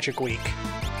probably magic weak.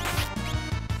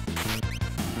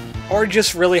 Or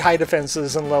just really high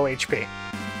defenses and low HP.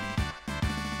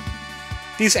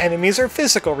 These enemies are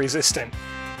physical resistant.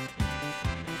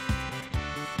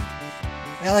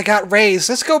 Well, I got raised.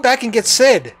 Let's go back and get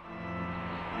Sid.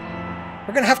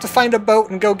 We're gonna have to find a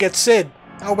boat and go get Sid.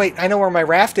 Oh wait, I know where my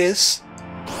raft is.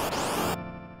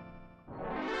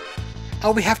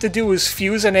 All we have to do is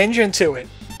fuse an engine to it.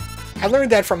 I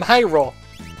learned that from Hyrule.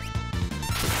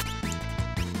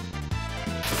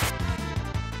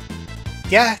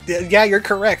 Yeah, you're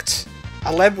correct.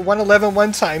 111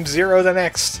 one time, 0 the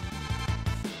next.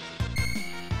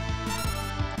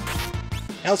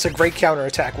 Now it's a great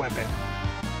counterattack weapon.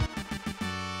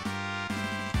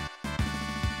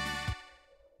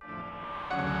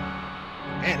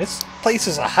 Man, this place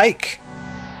is a hike.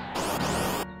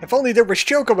 If only there was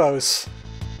chocobos.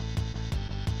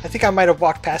 I think I might have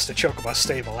walked past the chocobo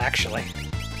stable, actually.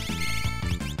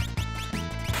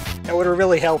 That would have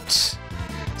really helped.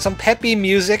 Some peppy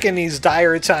music in these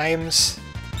dire times.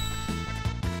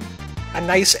 A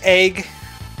nice egg.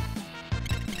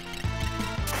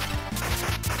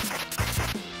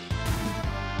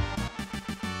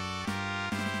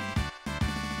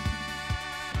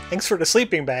 Thanks for the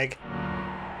sleeping bag.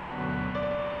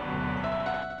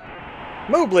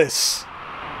 Mobliss!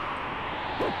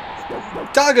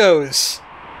 Doggos!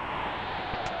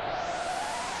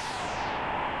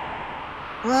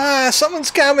 Ah,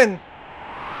 someone's coming!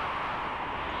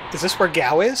 Is this where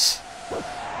Gao is?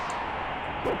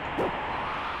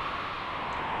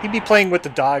 He'd be playing with the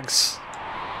dogs.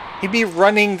 He'd be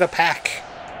running the pack.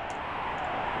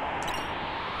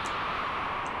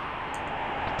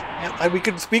 Yeah, we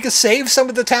could save some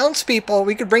of the townspeople.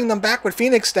 We could bring them back with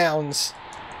Phoenix Downs.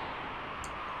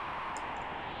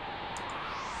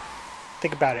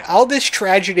 Think about it. All this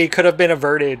tragedy could have been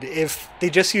averted if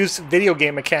they just used video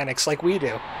game mechanics like we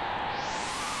do.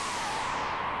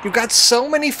 You've got so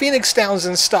many Phoenix Downs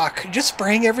in stock. Just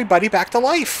bring everybody back to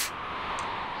life.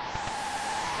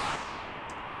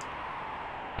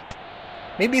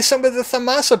 Maybe some of the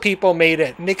Thamasa people made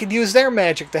it, and they could use their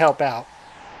magic to help out.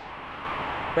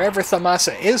 Wherever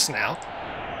Thamasa is now.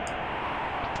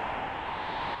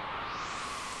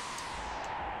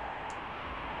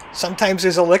 Sometimes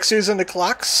there's elixirs in the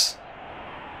clocks.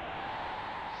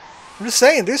 I'm just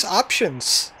saying, there's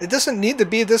options. It doesn't need to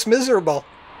be this miserable.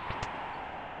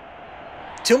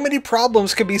 Too many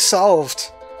problems could be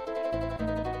solved.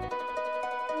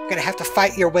 You're gonna have to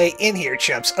fight your way in here,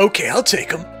 chumps. Okay, I'll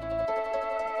take them.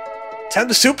 Time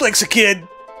to suplex a kid.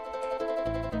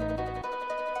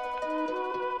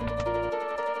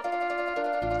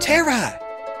 Terra!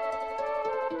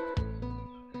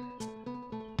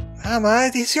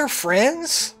 Mama, these your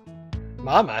friends?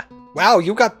 Mama? Wow,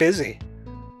 you got busy.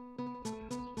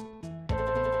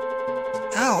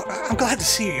 Oh, I'm glad to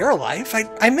see you're alive.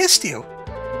 I missed you.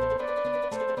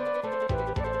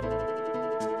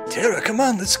 Terra, come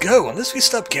on, let's go. Unless we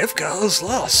stop Kefka, all's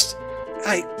lost.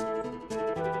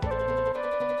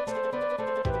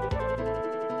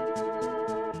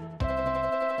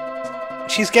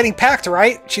 She's getting packed,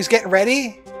 right? She's getting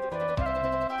ready?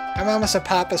 Our mamas and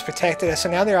papas protected us,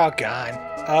 and now they're all gone.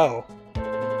 Oh.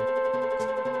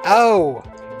 Oh!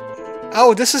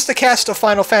 Oh, this is the cast of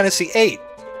Final Fantasy VIII.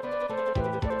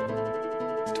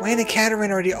 Dwayne and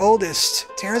Katarina are the oldest.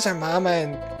 Terra's our mama,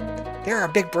 and they're our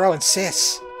big bro and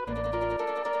sis.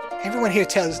 Everyone here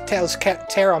tells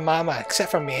Terra mama,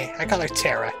 except for me. I call her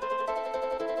Terra.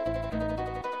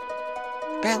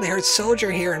 Badly hurt soldier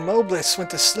here in Mobliss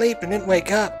went to sleep and didn't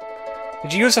wake up.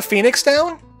 Did you use a Phoenix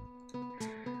Down?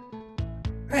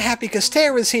 We're happy because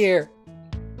Terra's here.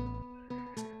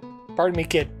 Pardon me,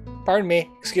 kid. Pardon me.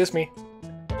 Excuse me.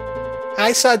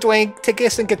 I saw Dwayne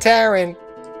Tickis and Katarin.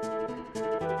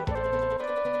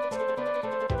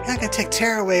 You're not gonna take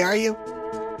Terra away, are you?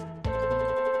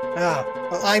 Oh,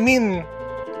 well, I mean...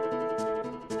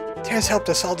 Terra's helped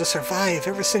us all to survive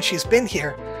ever since she's been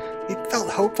here. We felt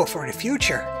hopeful for the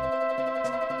future.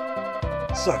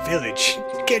 This is our village.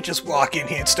 You can't just walk in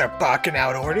here and start barking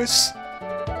out orders.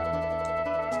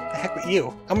 The heck with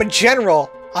you? I'm a general,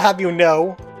 I'll have you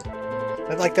know.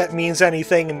 Not like that means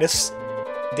anything in this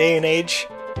day and age.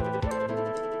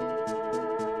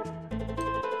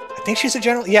 I think she's a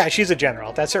general. Yeah, she's a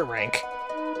general. That's her rank.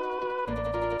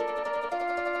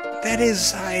 That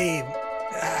is, I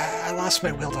lost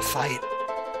my will to fight.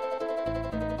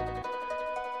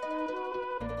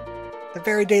 The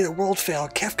very day the world fell,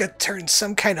 Kefka turned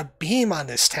some kind of beam on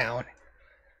this town.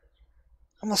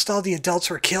 Almost all the adults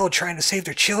were killed trying to save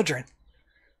their children.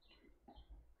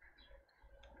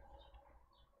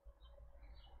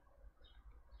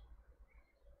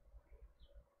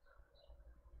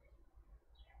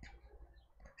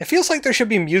 It feels like there should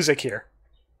be music here.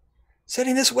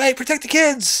 Setting this way, protect the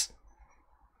kids!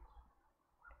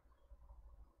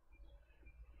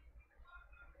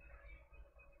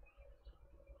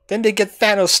 Then they get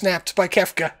Thanos snapped by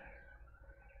Kefka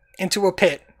into a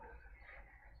pit.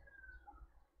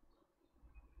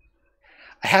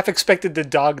 I half expected the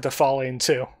dog to fall in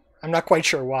too. I'm not quite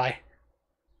sure why.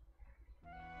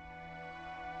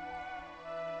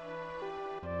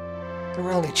 There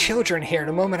were only children here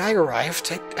the moment I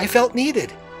arrived. I felt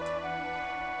needed.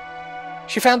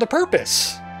 She found a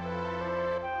purpose.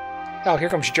 Oh, here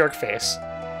comes Jerkface.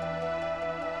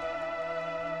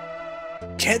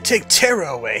 Can't take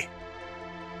Terra away.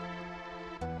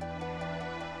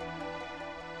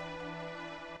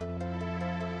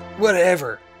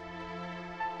 Whatever.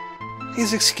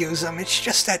 Please excuse them. It's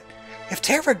just that if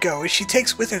Terra goes, she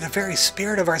takes with her the very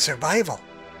spirit of our survival.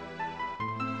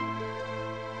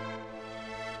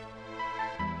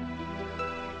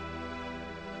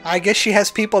 I guess she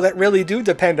has people that really do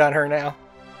depend on her now.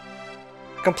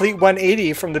 Complete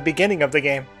 180 from the beginning of the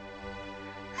game.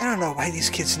 I don't know why these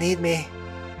kids need me.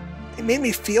 They made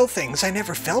me feel things I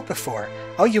never felt before.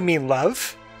 Oh, you mean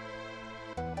love?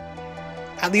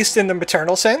 At least in the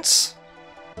maternal sense?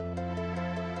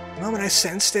 The moment I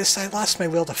sensed this, I lost my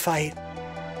will to fight.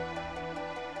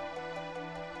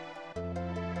 I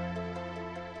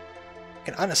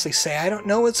can honestly say I don't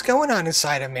know what's going on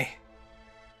inside of me.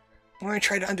 The more I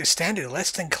try to understand it, the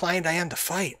less inclined I am to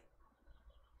fight.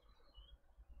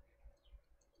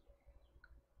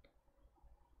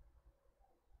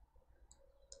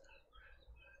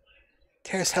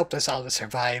 Terra's helped us all to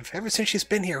survive. Ever since she's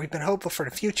been here, we've been hopeful for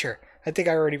the future. I think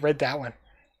I already read that one.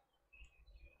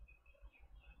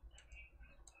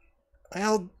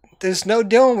 Well, there's no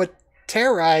dealing with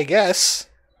Terra, I guess.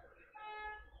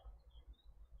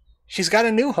 She's got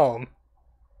a new home.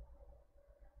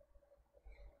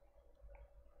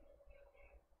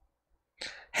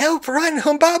 Help! Run!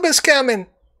 Humbaba's coming!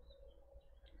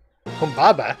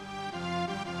 Humbaba?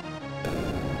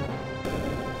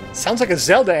 Sounds like a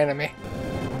Zelda enemy.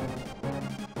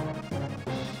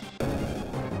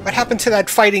 What happened to that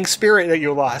fighting spirit that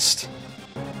you lost?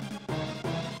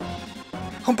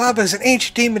 Humbaba is an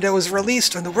ancient demon that was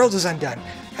released when the world was undone.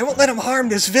 I won't let him harm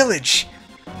this village.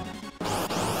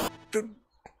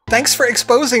 Thanks for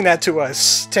exposing that to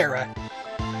us, Terra.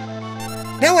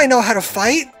 Now I know how to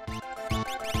fight!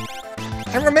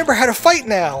 I remember how to fight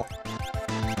now!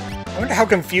 I wonder how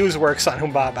Confuse works on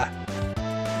Humbaba.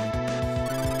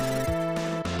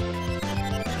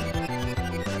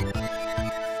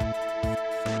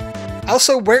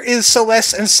 Also, where is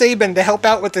Celeste and Sabin to help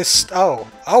out with this? Oh,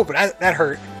 that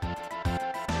hurt.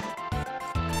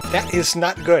 That is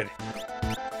not good.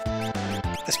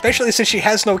 Especially since she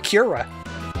has no Cura.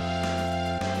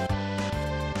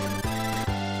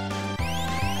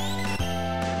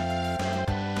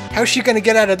 How's she gonna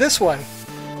get out of this one?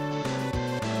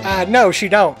 No, she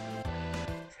don't.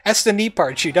 That's the neat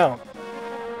part, she don't.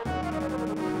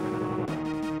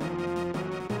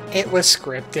 It was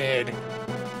scripted.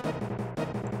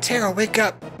 Terra, wake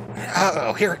up!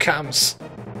 Uh-oh, here it comes.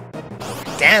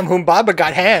 Damn, Humbaba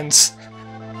got hands.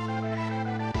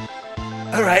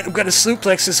 Alright, I'm gonna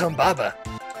suplex this Humbaba.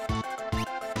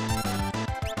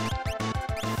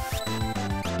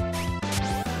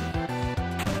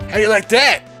 How do you like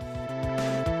that?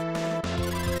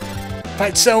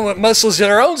 Fight someone with muscles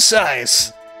their own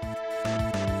size.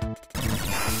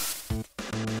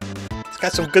 It's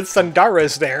got some good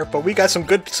Thundaras there, but we got some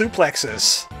good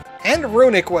suplexes. And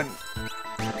Runic wouldn't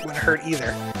hurt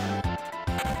either.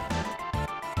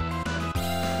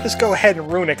 Just go ahead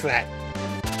and Runic that.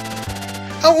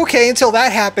 Oh, okay, until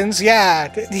that happens, yeah,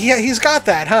 he's got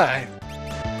that, huh?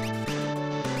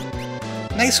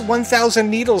 Nice 1,000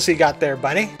 needles he got there,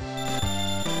 buddy.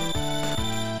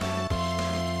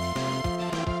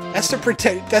 That's to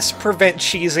prevent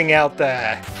cheesing out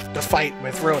the fight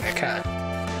with Runic, huh?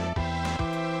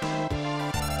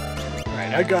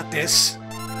 Alright, I got this.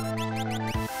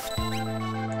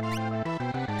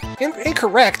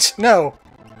 Incorrect! No!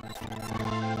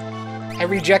 I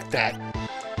reject that.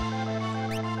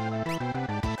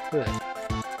 Good.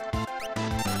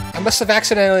 I must have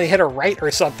accidentally hit a right or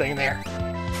something there.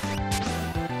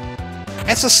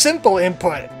 That's a simple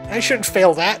input! I shouldn't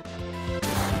fail that.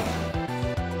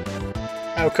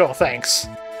 Oh, cool, thanks.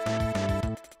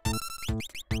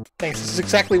 Thanks, this is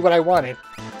exactly what I wanted.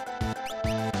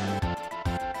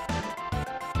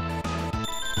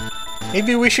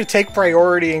 Maybe we should take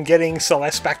priority in getting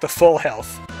Celeste back to full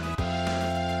health.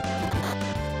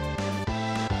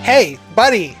 Hey,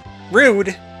 buddy!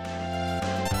 Rude!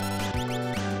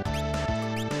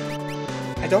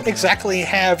 I don't exactly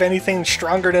have anything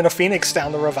stronger than a Phoenix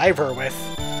down to revive her with.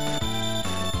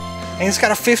 And he's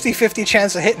got a 50-50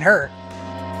 chance of hitting her.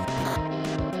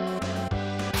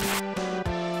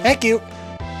 Thank you!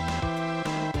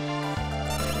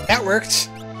 That worked.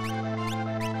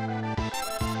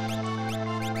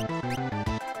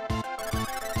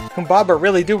 Humbaba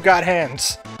really do got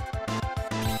hands.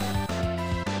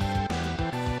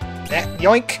 That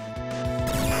yoink.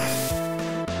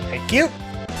 Thank you.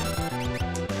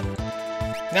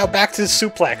 Now back to the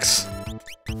suplex.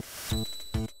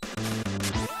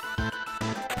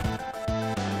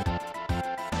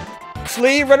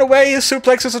 Flee, run away, his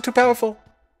suplexes are too powerful.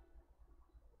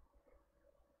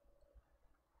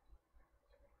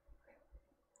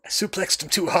 I suplexed him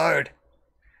too hard.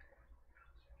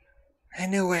 I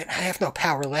knew it. I have no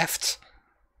power left.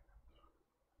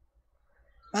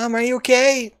 Mom, are you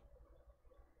okay?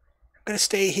 I'm gonna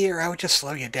stay here. I would just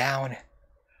slow you down.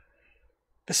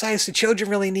 Besides, the children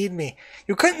really need me.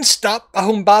 You couldn't stop a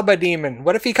Humbaba demon.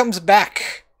 What if he comes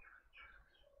back?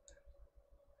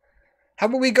 How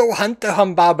about we go hunt the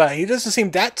Humbaba? He doesn't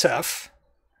seem that tough.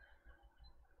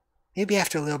 Maybe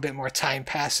after a little bit more time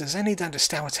passes, I need to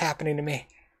understand what's happening to me.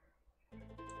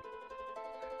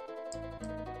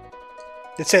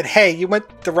 It said, hey, you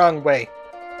went the wrong way.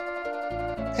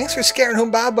 Thanks for scaring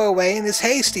Humbaba away. In his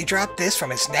haste, he dropped this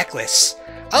from his necklace.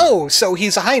 Oh, so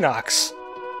he's a Hinox.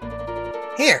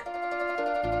 Here.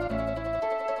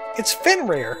 It's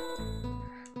Fenrir.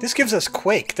 This gives us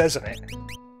Quake, doesn't it?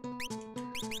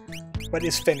 What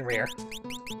is Fenrir?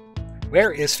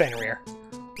 Where is Fenrir?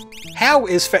 How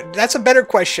is That's a better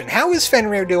question. How is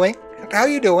Fenrir doing? How are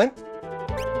you doing?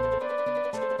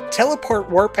 Teleport,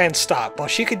 warp, and stop. Well,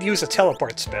 she could use a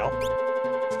teleport spell.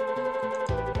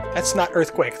 That's not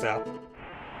Earthquake, though.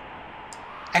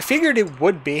 I figured it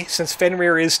would be, since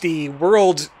Fenrir is the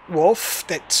world wolf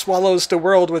that swallows the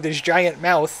world with his giant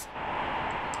mouth.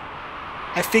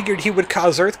 I figured he would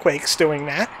cause earthquakes doing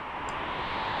that.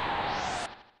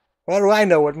 What do I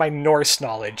know with my Norse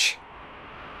knowledge?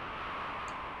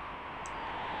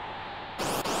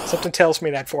 Something tells me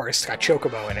that forest got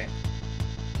Chocobo in it.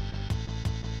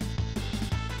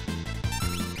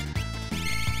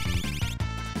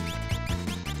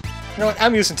 You know what?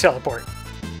 I'm using teleport.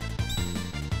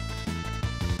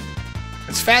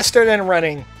 It's faster than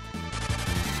running.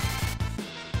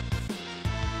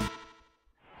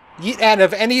 Yeet out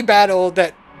of any battle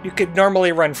that you could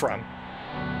normally run from.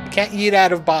 You can't yeet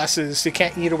out of bosses. You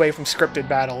can't yeet away from scripted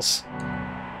battles.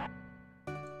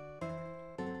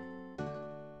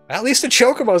 At least the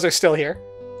Chocobos are still here.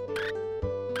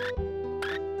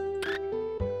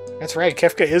 That's right,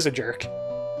 Kefka is a jerk.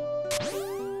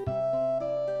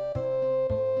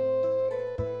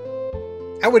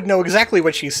 I would know exactly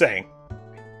what she's saying.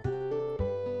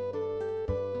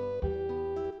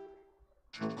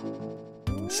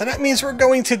 So that means we're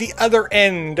going to the other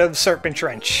end of Serpent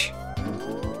Trench.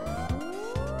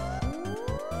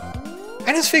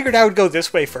 I just figured I would go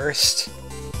this way first.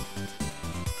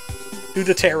 Do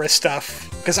the Terra stuff.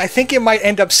 Because I think you might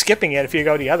end up skipping it if you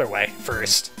go the other way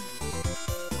first.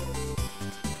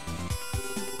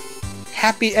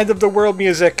 Happy end of the world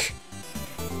music.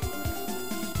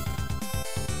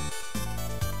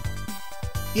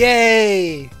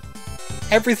 Yay!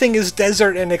 Everything is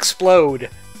desert and explode.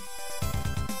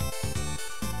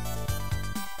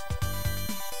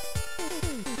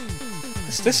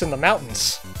 What's this in the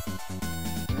mountains?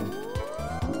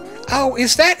 Oh,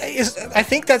 I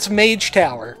think that's Mage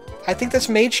Tower. I think that's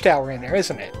Mage Tower in there,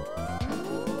 isn't it?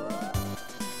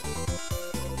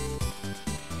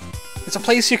 It's a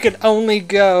place you can only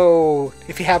go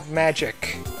if you have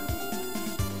magic.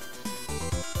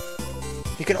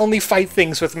 You can only fight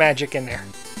things with magic in there.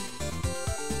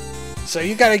 So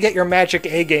you gotta get your magic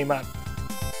A-game up.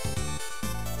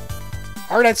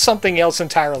 Or that's something else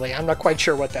entirely. I'm not quite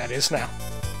sure what that is now.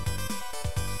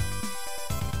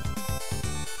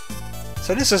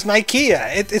 So this is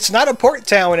Nikea. It's not a port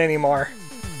town anymore.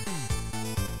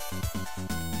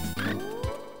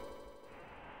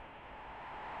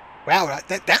 Wow,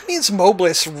 that means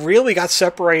Mobliss really got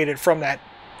separated from that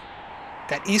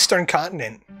eastern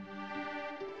continent.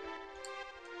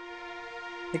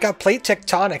 It got plate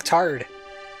tectonic hard.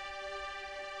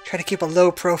 Try to keep a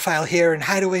low profile here and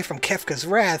hide away from Kefka's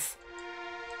wrath.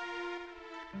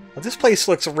 Well, this place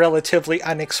looks relatively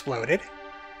unexploded.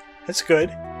 That's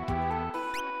good.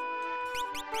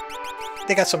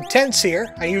 They got some tents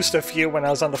here. I used a few when I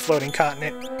was on the floating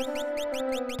continent.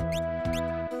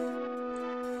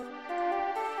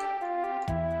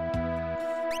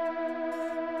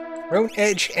 Rune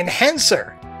Edge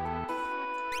Enhancer.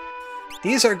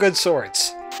 These are good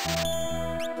swords.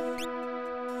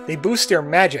 They boost your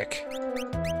magic.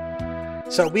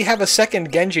 So we have a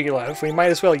second Genji glove. We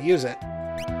might as well use it.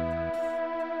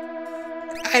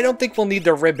 I don't think we'll need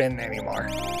the ribbon anymore.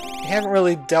 We haven't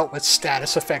really dealt with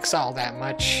status effects all that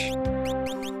much.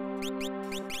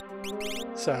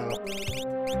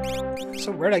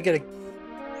 So where did I get a...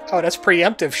 Oh, that's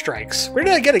preemptive strikes. Where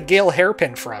did I get a Gale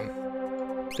hairpin from?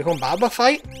 The Humbaba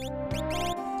fight?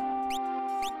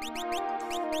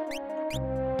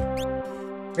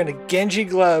 We're gonna Genji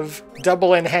Glove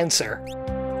double enhancer.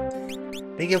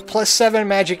 They give +7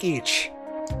 magic each.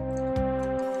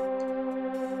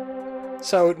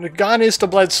 So gone is the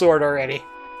blood sword already.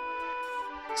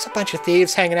 There's a bunch of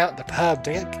thieves hanging out in the pub.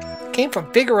 They came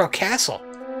from Figaro Castle.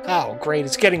 Oh, great,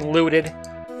 it's getting looted.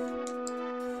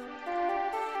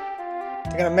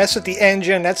 They're gonna mess with the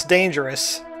engine, that's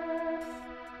dangerous.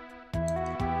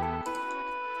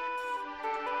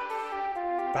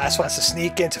 Boss wants to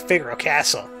sneak into Figaro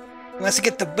Castle. He wants to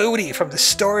get the booty from the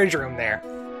storage room there.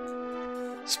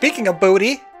 Speaking of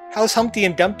booty, how's Humpty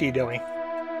and Dumpty doing?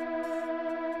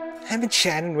 I've been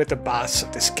chatting with the boss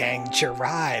of this gang,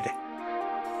 Gerard.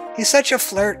 He's such a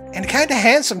flirt, and kinda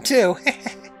handsome too.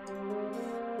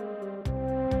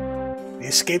 He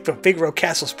escaped from Figaro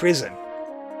Castle's prison.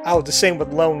 Oh, the same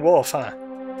with Lone Wolf, huh?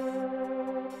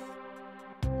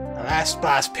 The last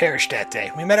boss perished that day.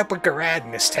 We met up with Gerard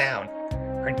in this town.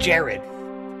 Or Jared.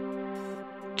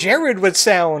 Jared would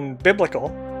sound biblical.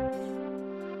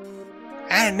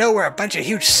 Out of nowhere, a bunch of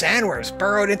huge sandworms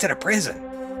burrowed into the prison.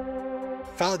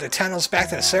 Followed the tunnels back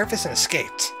to the surface and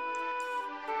escaped.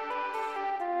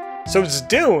 So it's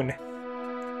Dune.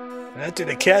 Entered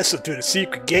the castle through the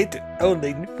secret gate that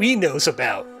only we knows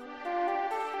about.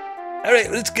 Alright,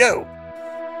 let's go.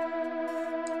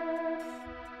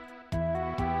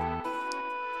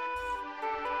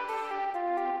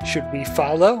 Should we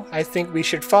follow? I think we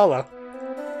should follow.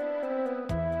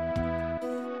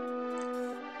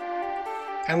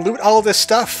 And loot all this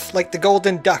stuff, like the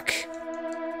golden duck.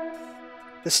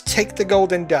 Just take the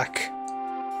golden duck.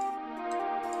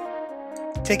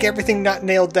 Take everything not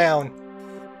nailed down.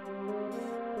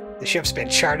 The ship's been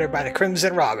chartered by the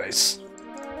Crimson Robbers.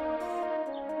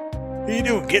 What are you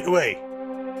doing? Get away.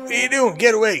 What are you doing?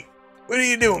 Get away. What are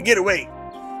you doing? Get away.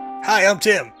 Hi, I'm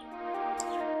Tim.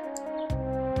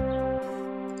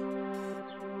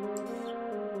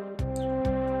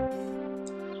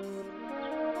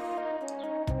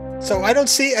 So I don't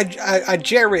see a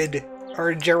Jared or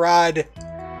a Gerard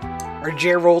or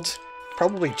Gerald.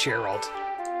 Probably Gerald.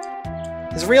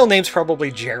 His real name's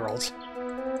probably Gerald.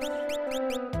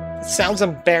 It sounds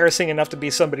embarrassing enough to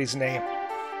be somebody's name.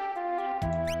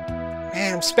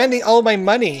 Man, I'm spending all my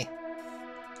money.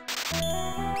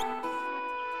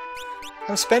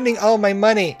 I'm spending all my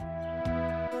money.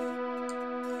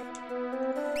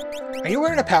 Are you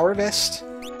wearing a power vest?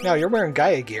 No, you're wearing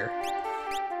Gaia gear.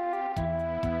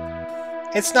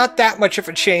 It's not that much of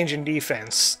a change in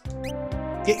defense.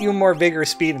 Get you more vigor,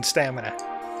 speed, and stamina.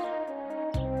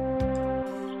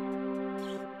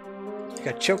 You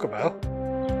got Chocobo.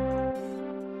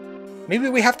 Maybe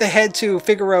we have to head to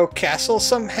Figaro Castle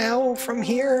somehow from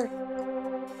here?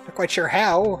 Not quite sure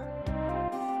how.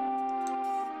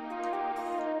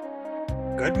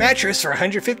 Good mattress for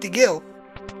 150 gil.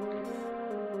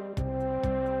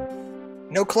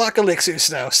 No clock elixirs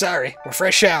though, sorry, we're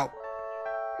fresh out.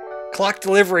 Clock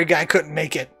delivery guy couldn't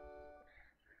make it.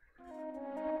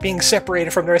 Being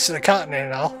separated from the rest of the continent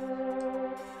and all.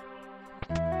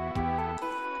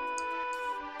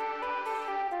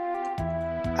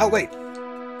 Oh, wait.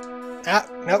 Ah,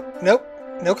 nope.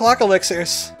 No clock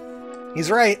elixirs.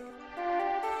 He's right.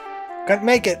 Couldn't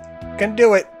make it. Couldn't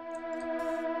do it.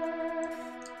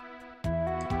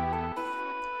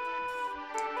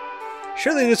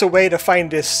 Surely there's a way to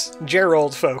find this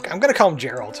Gerald folk. I'm gonna call him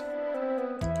Gerald.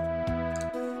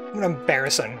 I'm gonna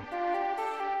embarrass him.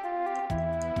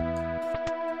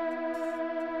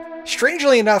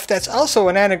 Strangely enough, that's also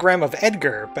an anagram of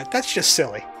Edgar, but that's just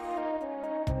silly.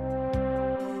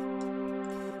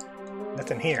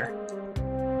 Nothing here.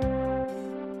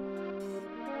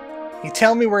 You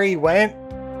tell me where he went?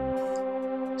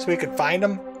 So we could find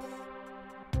him?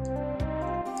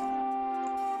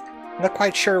 I'm not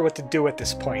quite sure what to do at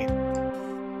this point.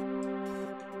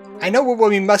 I know what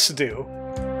we must do.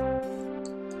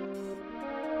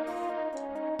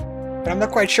 But I'm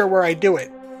not quite sure where I do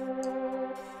it.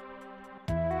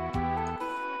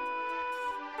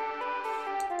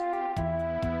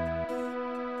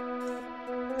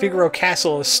 Figaro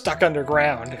Castle is stuck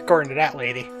underground, according to that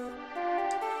lady.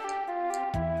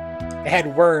 It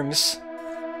had worms.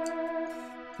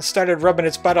 It started rubbing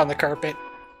its butt on the carpet.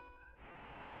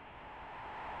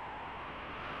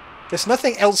 There's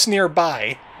nothing else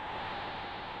nearby.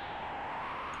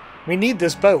 We need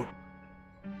this boat.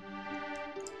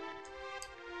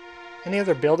 Any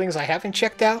other buildings I haven't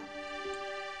checked out?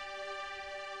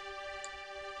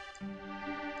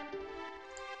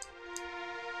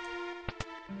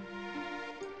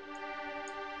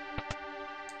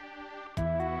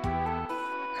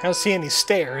 I don't see any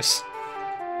stairs.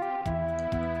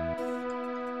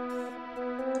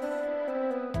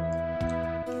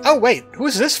 Oh wait,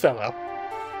 who's this fellow?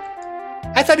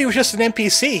 I thought he was just an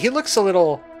NPC. He looks a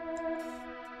little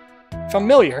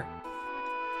familiar.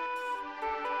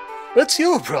 What's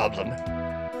your problem?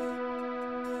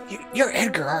 You're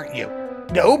Edgar, aren't you?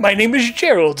 No, my name is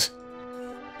Gerald.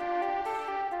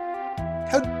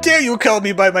 How dare you call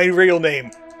me by my real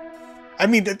name? I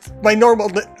mean, my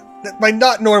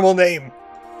not normal name.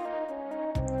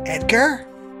 Edgar?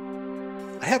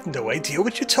 I have no idea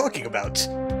what you're talking about.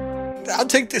 I'll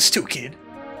take this too, kid.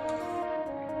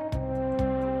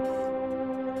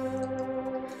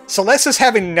 Celeste is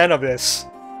having none of this.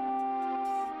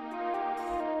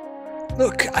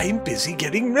 Look, I'm busy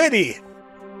getting ready.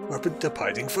 We're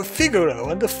departing for Figaro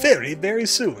on the ferry very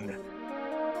soon.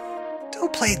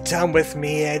 Don't play dumb with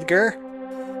me, Edgar.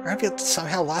 Or have you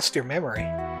somehow lost your memory?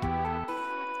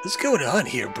 What's going on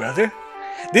here, brother?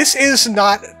 This is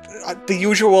not the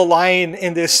usual line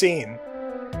in this scene.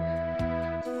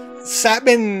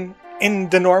 Sapman in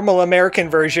the normal American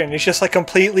version is just like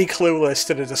completely clueless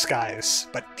to the disguise.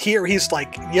 But here he's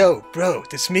like, yo, bro,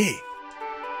 it's me.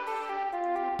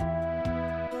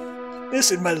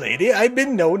 Listen, my lady, I've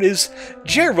been known as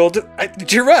Gerard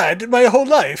my whole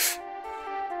life.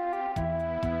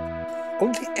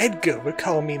 Only Edgar would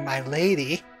call me my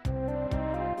lady.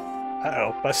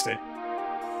 Uh-oh, busted.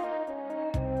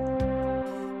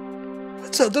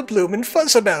 What's all the bloomin'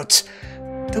 fuss about?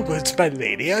 The words my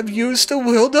lady I've used the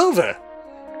world over.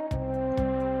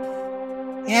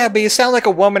 Yeah, but you sound like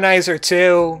a womanizer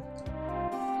too.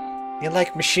 You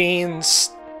like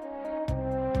machines.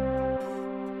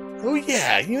 Oh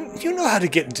yeah, you know how to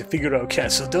get into Figaro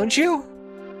Castle, don't you?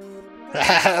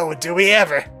 Haha, do we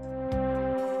ever?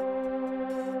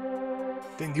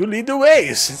 Then you lead the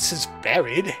way, since it's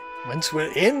buried. Once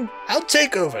we're in, I'll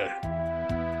take over.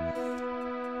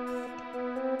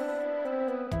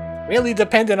 Really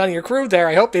dependent on your crew there.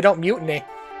 I hope they don't mutiny.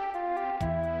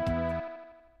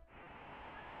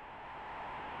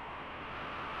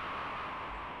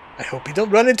 I hope you don't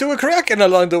run into a kraken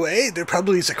along the way. There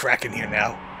probably is a kraken here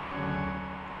now.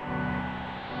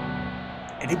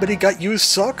 Anybody got used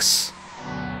socks?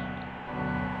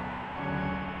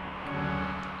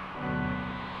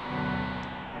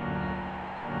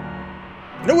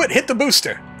 You know what? Hit the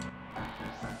booster.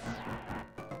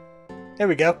 There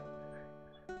we go.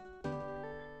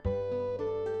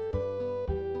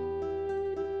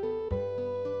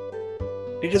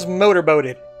 He just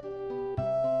motorboated.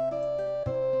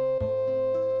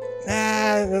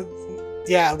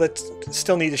 Yeah, let's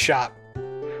still need to shop.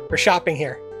 We're shopping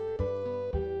here.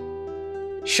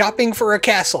 Shopping for a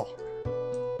castle.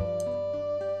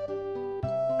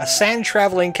 A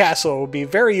sand-traveling castle would be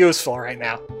very useful right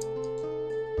now.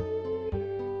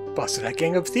 Busted that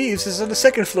gang of thieves is on the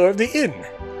second floor of the inn.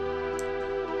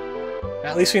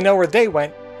 At least we know where they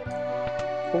went.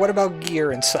 But what about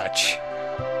gear and such?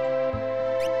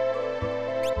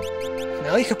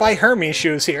 Now you could buy Hermes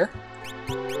shoes here.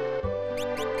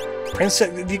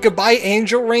 You could buy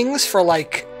angel rings for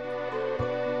like...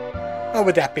 What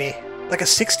would that be? Like a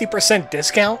 60%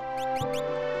 discount?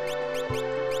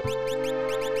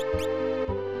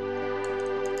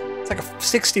 It's like a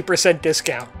 60%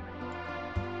 discount.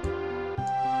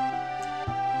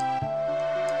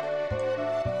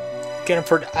 Get them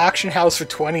for the auction house for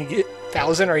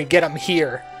 20,000, or you get them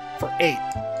here for 8.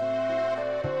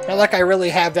 Not like I really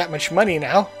have that much money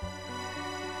now.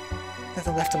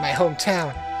 Nothing left in my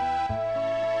hometown.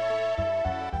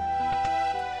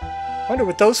 Wonder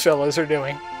what those fellows are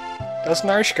doing. Those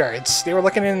Narsh guards. They were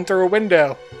looking in through a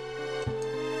window.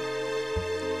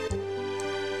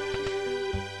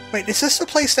 Wait, is this the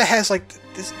place that has like...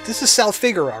 This is South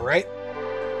Figaro, right?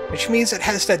 Which means it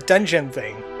has that dungeon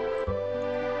thing.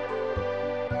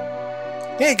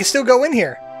 Yeah, you can still go in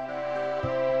here.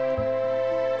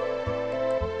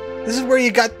 This is where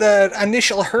you got the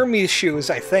initial Hermes shoes,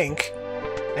 I think.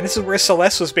 And this is where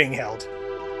Celeste was being held.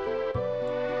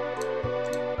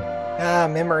 Ah,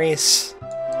 memories.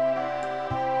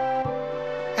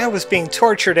 I was being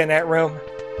tortured in that room.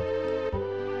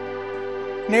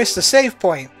 And there's the save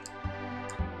point.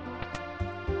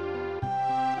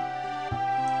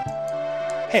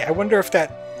 Hey, I wonder if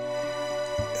that...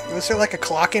 Was there like a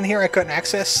clock in here I couldn't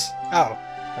access? Oh.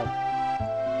 Well,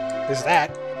 there's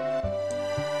that.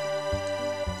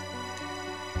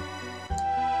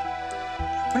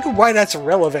 I wonder why that's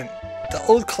relevant. The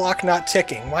old clock not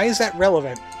ticking. Why is that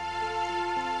relevant?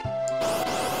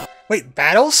 Wait,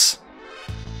 battles?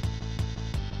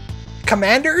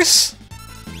 Commanders?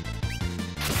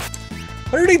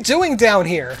 What are they doing down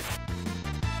here?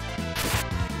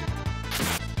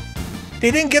 They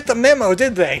didn't get the memo,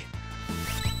 did they?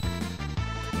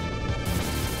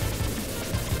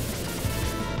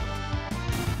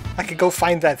 I could go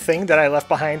find that thing that I left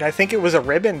behind. I think it was a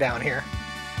ribbon down here.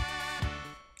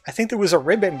 I think there was a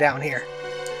ribbon down here.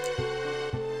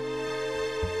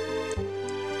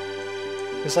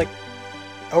 It was like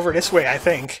over this way, I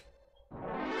think.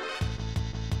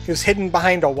 It was hidden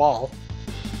behind a wall.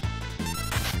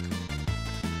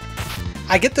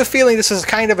 I get the feeling this is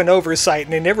kind of an oversight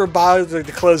and they never bothered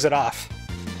to close it off.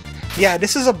 Yeah,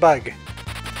 this is a bug.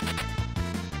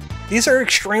 These are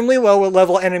extremely low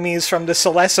level enemies from the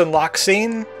Celeste Unlock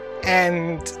scene,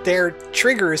 and their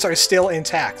triggers are still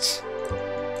intact.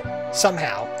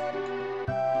 Somehow.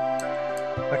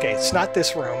 Okay, it's not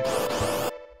this room.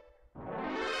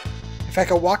 If I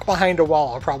could walk behind a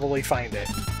wall, I'll probably find it.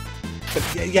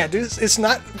 But yeah, it's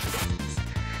not...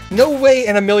 No way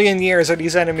in a million years are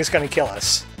these enemies going to kill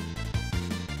us.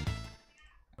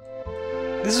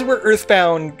 This is where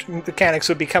Earthbound mechanics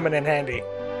would be coming in handy.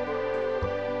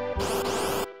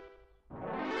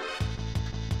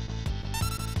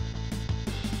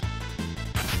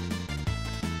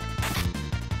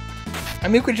 I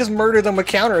mean, we could just murder them with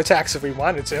counterattacks if we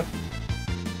wanted to.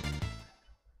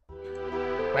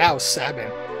 Wow, Sabin,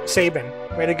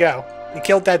 way to go. You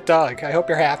killed that dog. I hope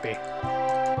you're happy.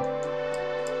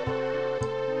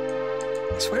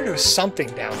 I swear there was something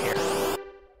down here.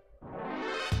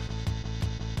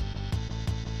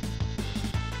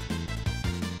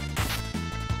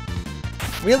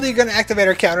 Really, you gonna activate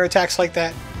our counterattacks like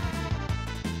that?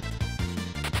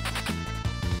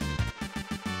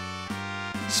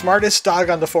 Smartest dog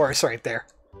on the force right there.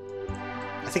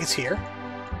 I think it's here.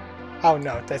 Oh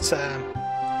no, that's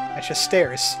just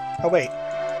stairs. Oh wait.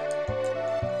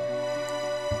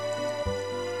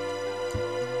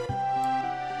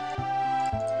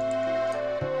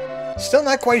 Still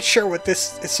not quite sure what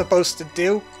this is supposed to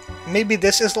do. Maybe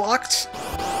this is locked?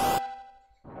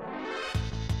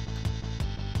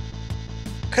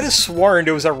 Could have sworn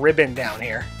there was a ribbon down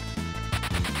here.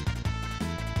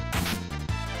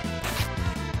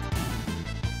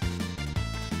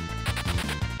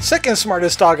 Second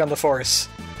smartest dog on the force.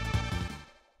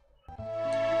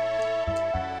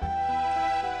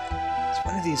 It's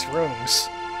one of these rooms.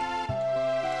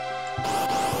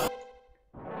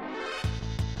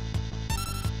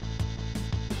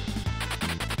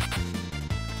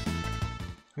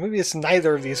 Maybe it's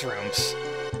neither of these rooms.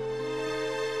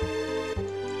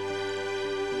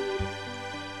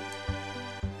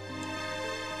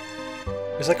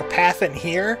 There's like a path in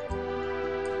here.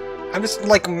 I'm just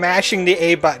like mashing the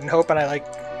A button, hoping I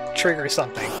like trigger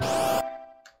something. I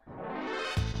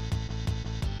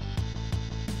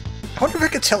wonder if I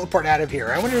could teleport out of here.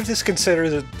 I wonder if this is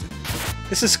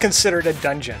considered a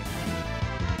dungeon.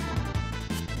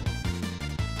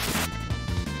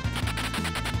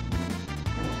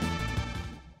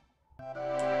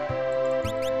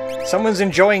 Someone's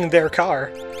enjoying their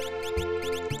car.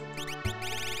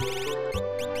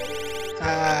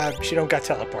 She don't got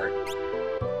teleport.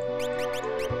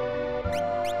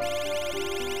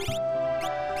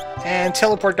 And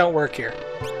teleport don't work here.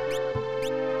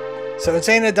 So it's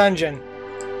ain't a dungeon.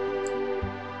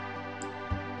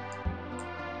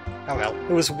 Oh well,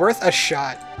 it was worth a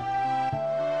shot.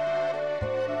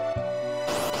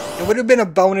 It would have been a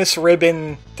bonus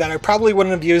ribbon that I probably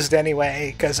wouldn't have used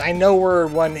anyway, because I know where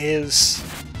one is.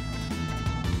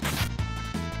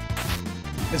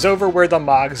 It's over where the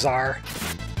Mogs are.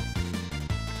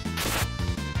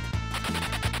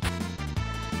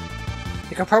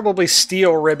 You can probably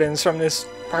steal ribbons from this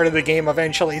part of the game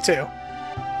eventually, too.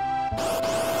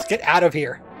 Let's get out of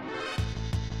here.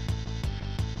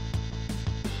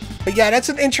 But yeah, that's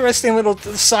an interesting little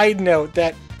side note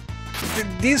that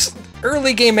these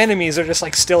early game enemies are just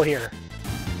like still here.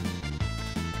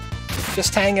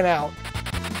 Just hanging out.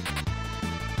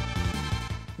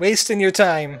 Wasting your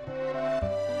time.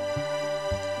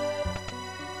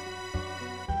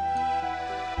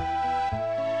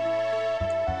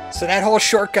 So that whole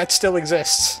shortcut still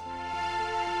exists.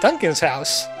 Duncan's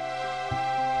house.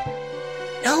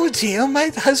 Oh dear,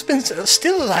 my husband's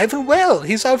still alive and well.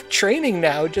 He's off training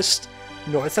now, just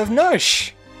north of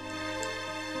Narsh.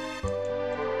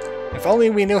 If only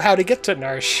we knew how to get to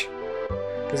Narsh.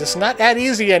 Because it's not that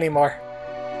easy anymore.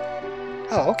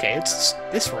 Oh, okay, it's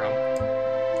this room.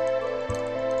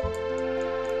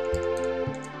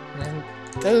 And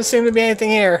doesn't seem to be anything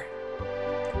here.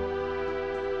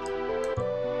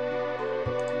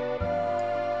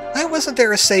 Why wasn't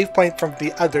there a save point from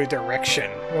the other direction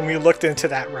when we looked into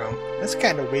that room? That's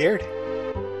kind of weird.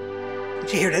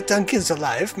 Did you hear that Duncan's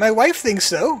alive? My wife thinks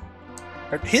so.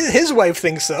 Or his wife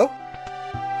thinks so.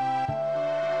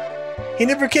 He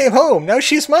never came home. Now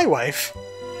she's my wife.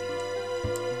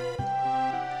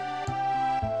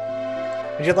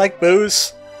 Would you like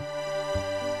booze?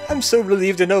 I'm so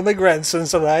relieved to know my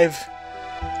grandson's alive.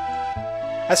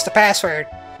 That's the password.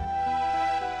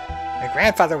 My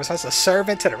grandfather was once a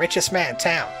servant to the richest man in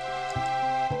town.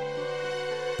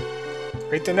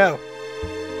 Great to know.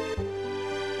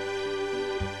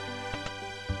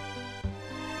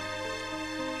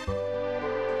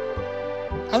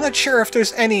 I'm not sure if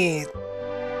there's any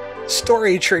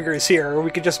story triggers here, or we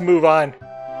could just move on.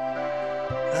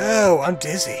 Oh, I'm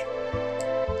dizzy.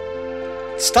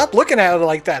 Stop looking at it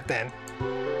like that, then.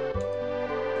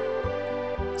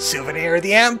 Souvenir of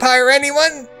the Empire,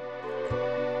 anyone?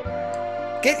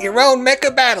 Get your own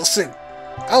mecha battlesuit.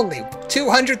 Only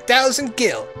 200,000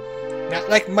 gil. Not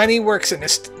like money works in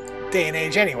this day and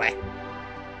age, anyway.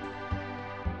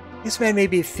 These men may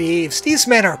be thieves. These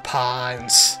men are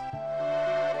pawns.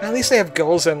 At least they have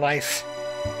goals in life.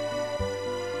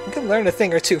 You can learn a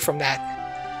thing or two from that.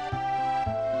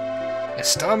 A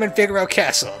storm in Figaro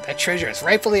Castle. That treasure is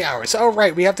rightfully ours. Oh,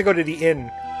 right, we have to go to the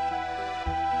inn.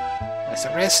 That's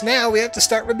a rest now. We have to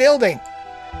start rebuilding.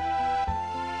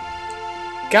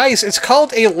 Guys, it's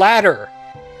called a ladder.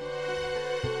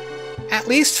 At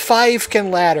least 5 can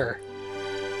ladder.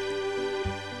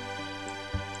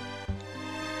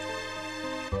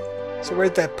 So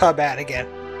where's that pub at again?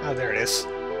 Oh, there it is.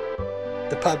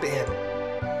 The pub inn.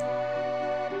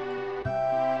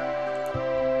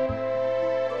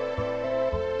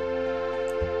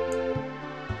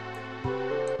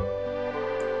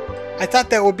 I thought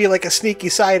that would be like a sneaky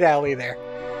side alley there.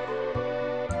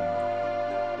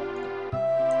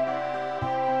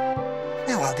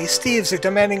 Now all these thieves are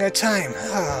demanding our time.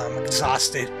 Oh, I'm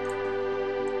exhausted.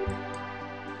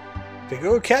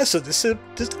 Figaro Castle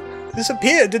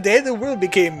disappeared the day the world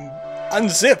became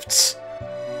unzipped.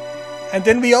 And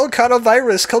then we all caught a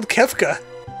virus called Kefka.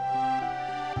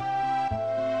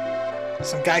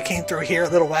 Some guy came through here a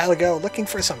little while ago looking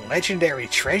for some legendary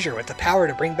treasure with the power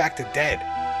to bring back the dead.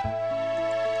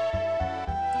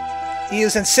 He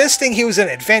was insisting he was an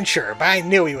adventurer, but I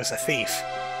knew he was a thief.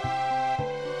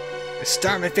 The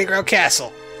storm at Figaro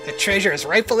Castle. The treasure is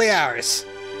rightfully ours.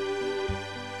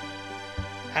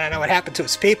 I don't know what happened to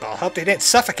his people. Hope they didn't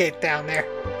suffocate down there.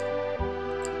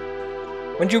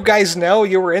 When did you guys know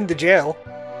you were in the jail?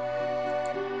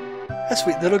 That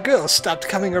sweet little girl stopped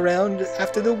coming around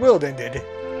after the world ended.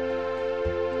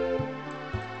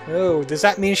 Oh, does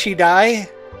that mean she died?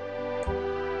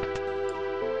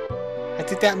 I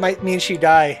think that might mean she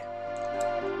died.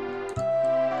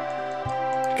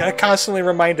 Gotta constantly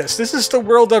remind us, this is the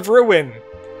world of ruin.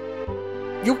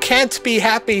 You can't be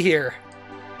happy here.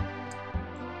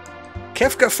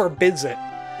 Kefka forbids it.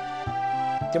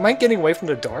 Do you mind getting away from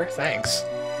the door? Thanks.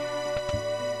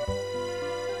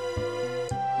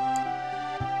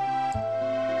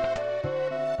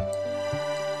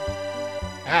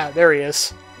 Ah, there he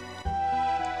is.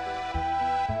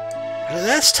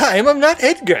 Last time, I'm not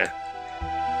Edgar.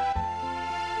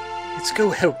 Let's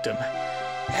go help them.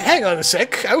 Hang on a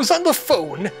sec, I was on the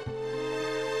phone.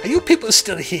 Are you people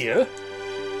still here?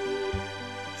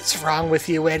 What's wrong with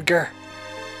you, Edgar?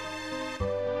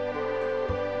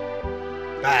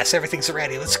 Boss, everything's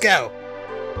ready, let's go.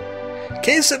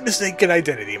 Case of mistaken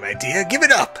identity, my dear, give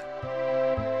it up!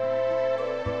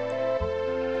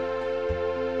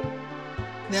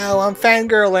 No, I'm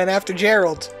fangirling after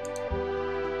Gerald.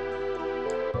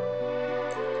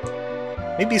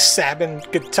 Maybe Sabin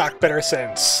could talk better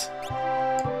sense.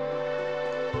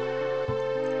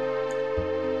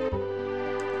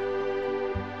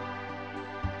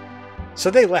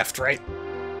 So they left, right?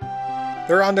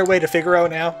 They're on their way to Figaro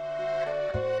now?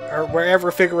 Or wherever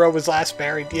Figaro was last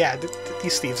buried. Yeah,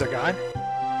 these thieves are gone.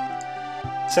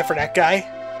 Except for that guy.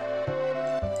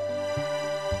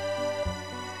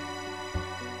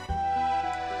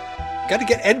 Gotta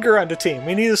get Edgar on the team.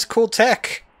 We need this cool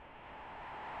tech.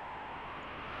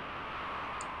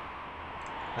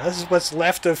 Now, this is what's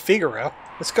left of Figaro.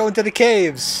 Let's go into the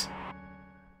caves.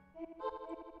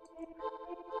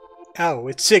 Oh,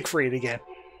 it's Siegfried again.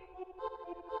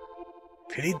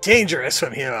 Pretty dangerous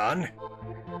from here on.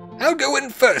 I'll go in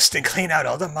first and clean out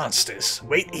all the monsters.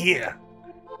 Wait here.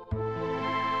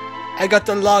 I got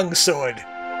the long sword.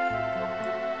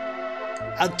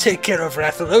 I'll take care of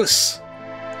Rathalos.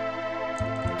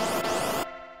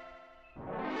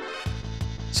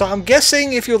 So I'm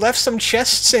guessing if you left some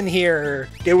chests in here,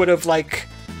 it would have, like,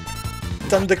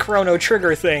 done the Chrono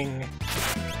Trigger thing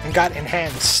and got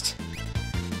enhanced.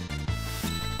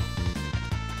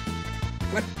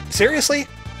 What? Seriously?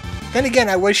 Then again,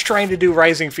 I was trying to do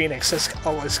Rising Phoenix. That's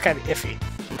always kind of iffy.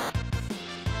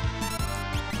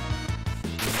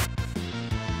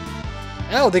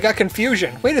 Oh, they got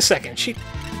confusion. Wait a second,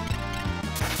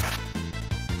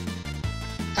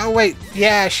 Oh, wait.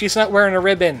 Yeah, she's not wearing a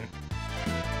ribbon.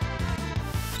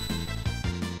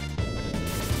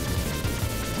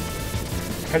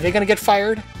 Are they gonna get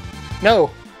fired? No.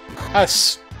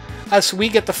 Us. Us, we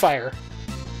get the fire.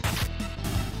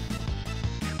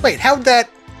 Wait, how'd that...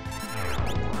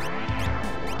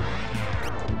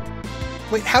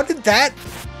 Wait, how did that...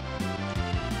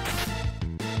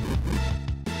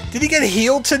 Did he get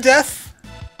healed to death?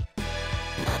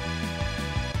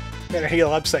 Better heal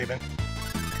up, Sabin.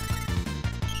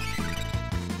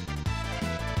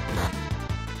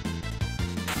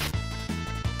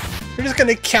 We're just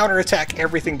gonna counterattack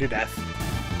everything to death.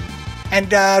 And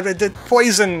the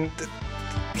poison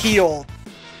heal.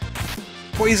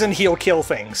 Poison heal kill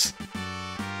things.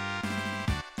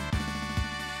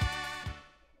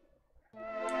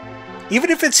 Even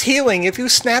if it's healing, if you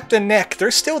snap the neck,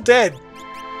 they're still dead.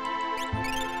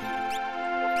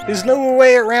 There's no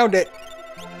way around it.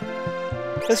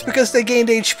 That's because they gained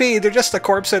HP, they're just a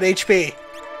corpse at HP.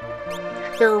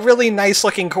 They're a really nice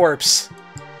looking corpse.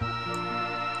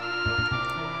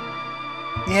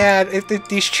 Yeah,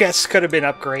 these chests could have been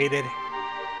upgraded.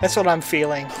 That's what I'm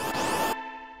feeling.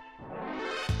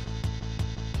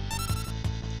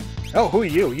 Oh, who are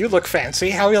you? You look fancy.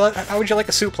 How would you like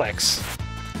a suplex?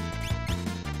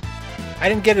 I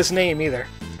didn't get his name either.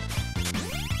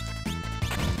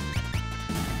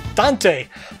 Dante!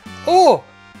 Oh!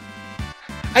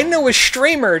 I know a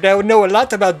streamer that would know a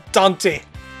lot about Dante.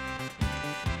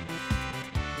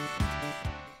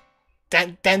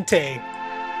 Dante.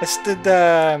 It's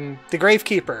the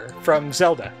Gravekeeper from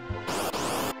Zelda.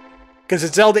 Because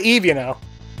it's Zelda Eve, you know.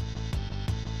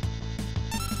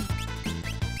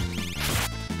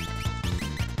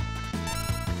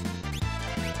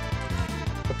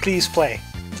 But please play.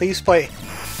 Please play.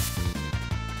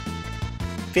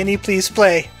 Vinny, please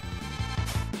play.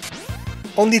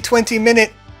 Only 20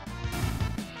 minutes.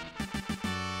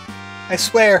 I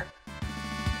swear.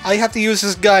 All you have to use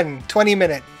is gun. 20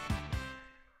 minutes.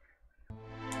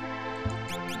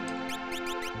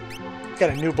 Got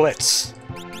a new blitz.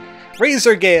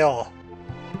 Razor Gale.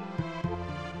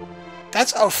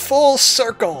 That's a full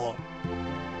circle.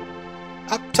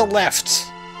 Up to left.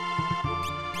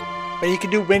 But you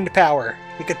can do wind power.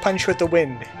 You could punch with the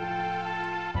wind.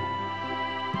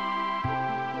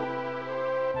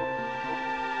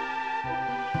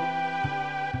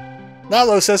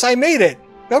 Lalo says, I made it!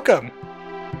 Welcome!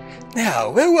 Now,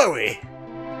 where were we?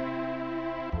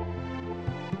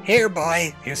 Here,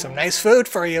 boy. Here's some nice food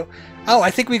for you. Oh,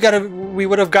 I think we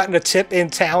would have gotten a tip in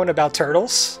town about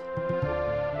turtles.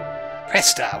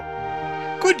 Presto!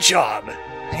 Good job!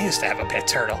 I used to have a pet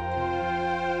turtle.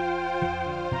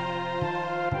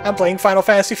 I'm playing Final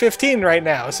Fantasy 15 right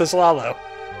now, says Lalo.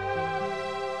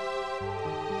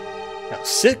 Now,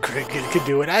 Sid could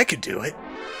do it, I could do it.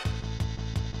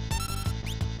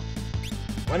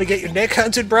 Wanna get your neck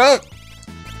hunted, bro?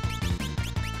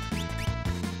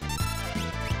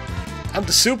 I'm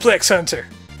the suplex hunter.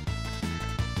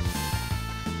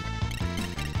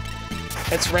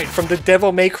 That's right, from the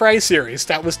Devil May Cry series.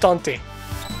 That was Dante.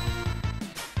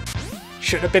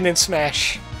 Should have been in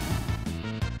Smash.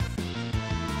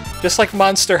 Just like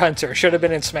Monster Hunter, should have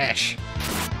been in Smash.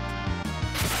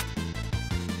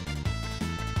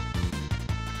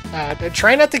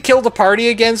 Try not to kill the party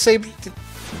again, Sab.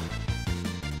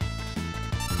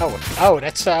 Oh,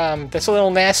 that's a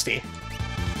little nasty.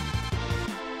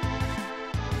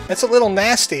 That's a little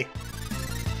nasty.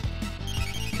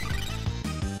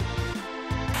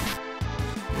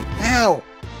 Ow!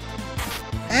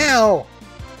 Ow!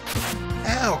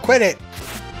 Ow, quit it!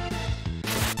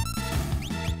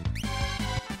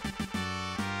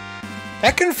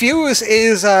 That Confuse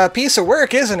is a piece of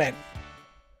work, isn't it?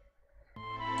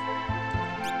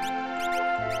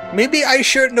 Maybe I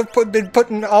shouldn't have been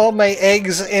putting all my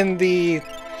eggs in the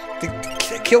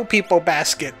kill people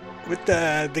basket with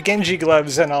the Genji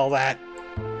gloves and all that.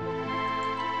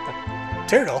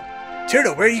 Turtle?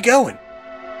 Turtle, where are you going?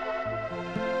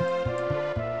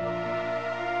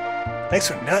 Thanks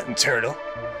for nothing, Turtle.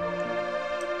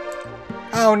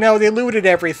 Oh no, they looted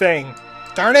everything.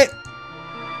 Darn it!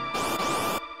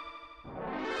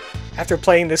 After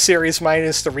playing the series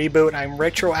minus the reboot, I'm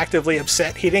retroactively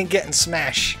upset he didn't get in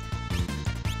Smash.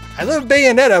 I love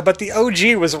Bayonetta, but the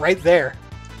OG was right there.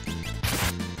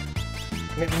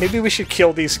 Maybe we should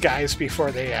kill these guys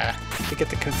before they get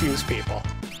to confuse people.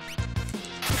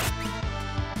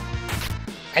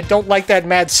 I don't like that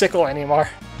Mad Sickle anymore.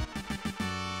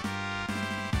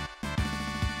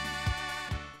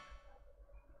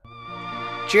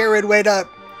 Jared, wait up.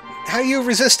 How are you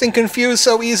resisting Confuse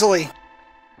so easily?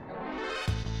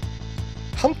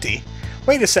 Humpty?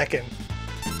 Wait a second.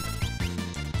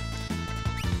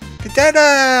 Did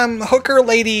that, hooker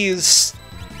lady's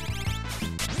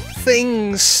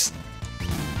things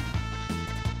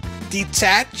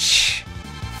detach?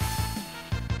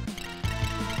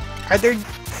 Are there...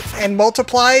 and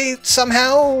multiply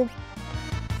somehow?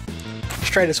 Let's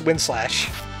try this wind slash.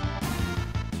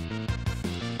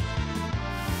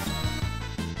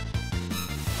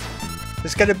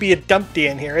 There's gotta be a Dumpty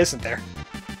in here, isn't there?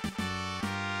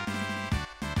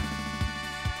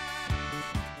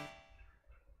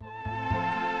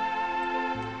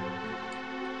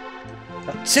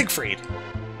 Siegfried.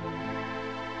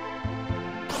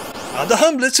 On the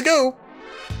hum, let's go!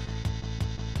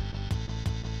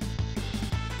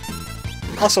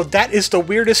 Also, that is the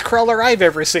weirdest crawler I've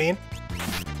ever seen.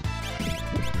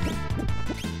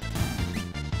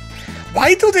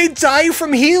 Why do they die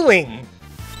from healing?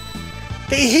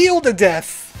 They heal to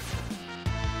death.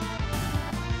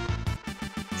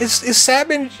 Is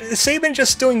Sabin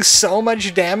just doing so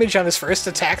much damage on his first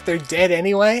attack they're dead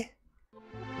anyway?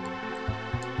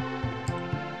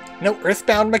 No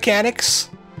earthbound mechanics?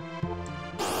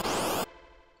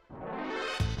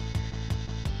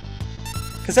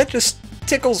 Because that just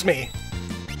tickles me.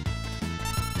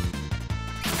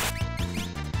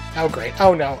 Oh great.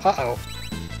 Oh no. Uh-oh.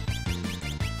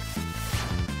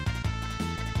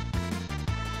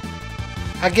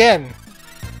 Again.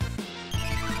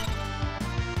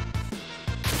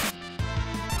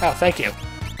 Oh, thank you.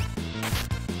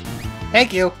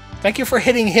 Thank you. Thank you for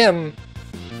hitting him.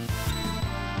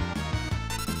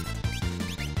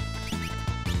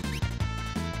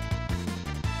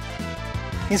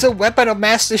 He's a weapon of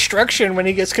mass destruction when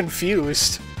he gets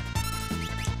confused.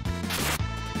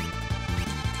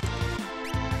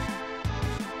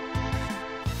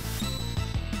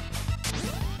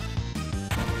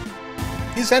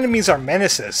 These enemies are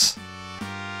menaces.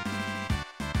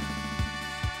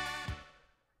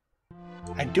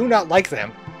 I do not like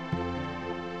them.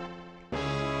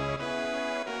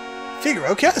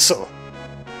 Figaro Castle!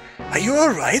 Are you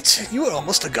alright? You were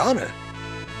almost a goner.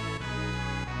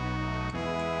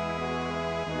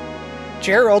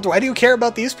 Gerald, why do you care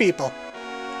about these people?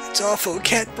 It's awful,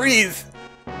 can't breathe.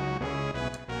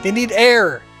 They need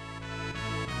air.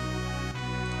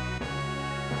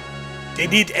 They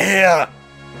need air.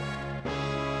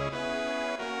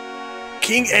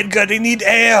 King Edgar, they need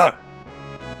air.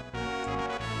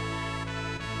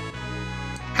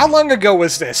 How long ago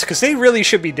was this? Because they really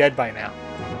should be dead by now.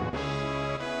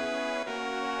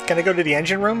 Can I go to the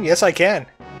engine room? Yes, I can.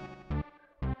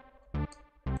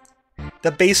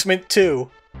 The basement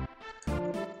 2.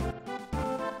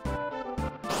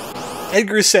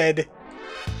 Edgar said,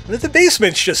 the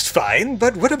basement's just fine,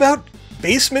 but what about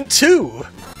basement 2?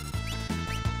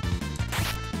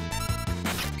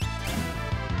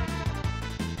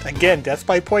 Again, death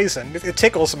by poison. It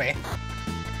tickles me.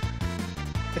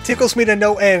 It tickles me to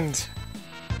no end.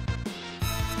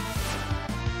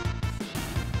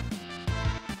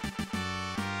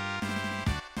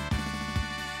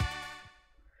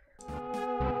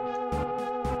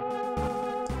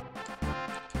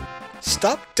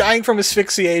 Stop dying from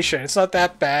asphyxiation. It's not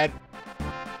that bad.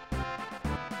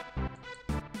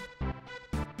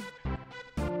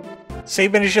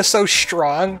 Sabin is just so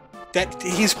strong that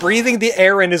he's breathing the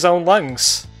air in his own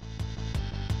lungs.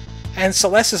 And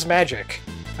Celeste is magic.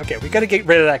 Okay, we gotta get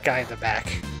rid of that guy in the back.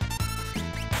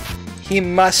 He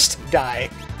must die.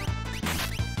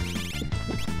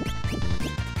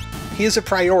 He is a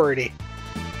priority.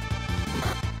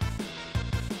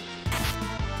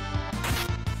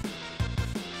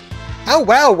 Oh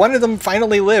wow, one of them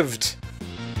finally lived.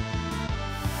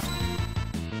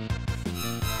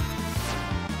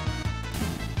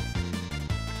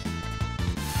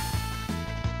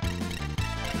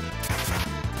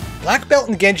 Black belt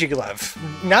and Genji glove.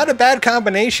 Not a bad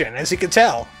combination, as you can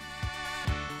tell.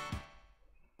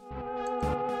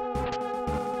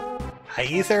 High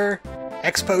ether,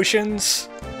 X potions,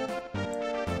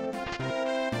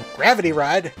 gravity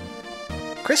rod,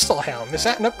 crystal helm. Is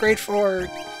that an upgrade for...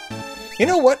 You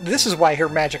know what? This is why her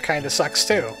magic kinda sucks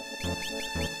too.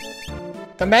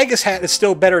 The Magus hat is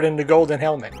still better than the golden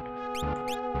helmet.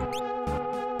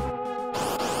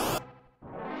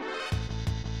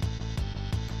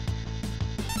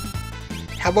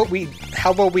 How about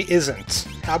we isn't?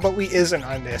 How about we isn't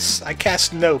on this? I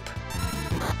cast Nope.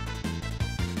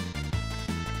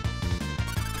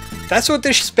 That's what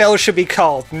this spell should be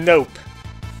called, Nope.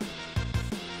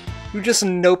 You just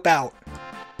nope out.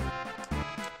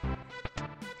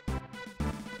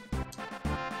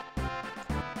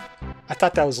 I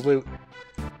thought that was loot.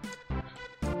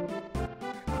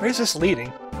 Where's this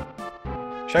leading?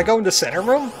 Should I go in the center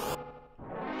room?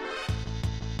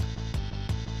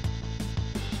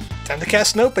 Time to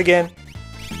cast Nope again.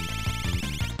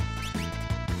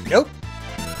 Nope.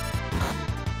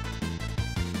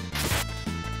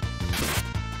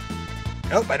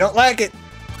 Nope, I don't like it.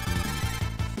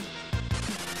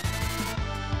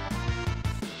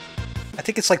 I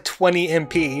think it's like 20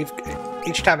 MP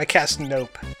each time I cast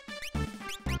Nope.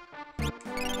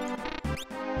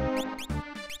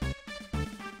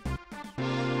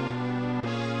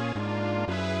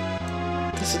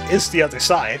 This is the other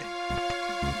side.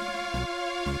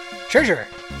 Treasure!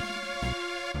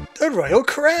 The royal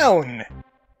crown!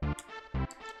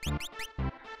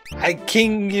 I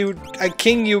king you,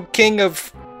 king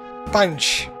of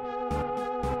punch.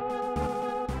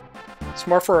 It's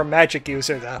more for a magic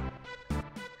user, though.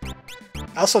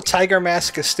 Also, Tiger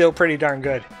Mask is still pretty darn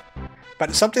good.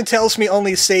 But something tells me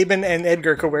only Sabin and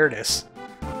Edgar could wear this.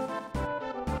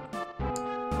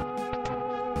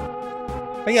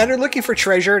 But yeah, they're looking for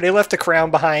treasure. They left the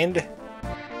crown behind.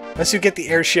 Once you get the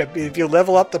airship, if you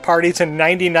level up the party to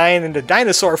 99 in the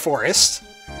dinosaur forest,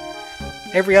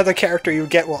 every other character you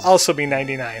get will also be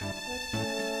 99.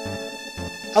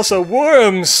 Also,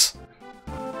 worms!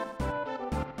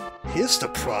 Here's the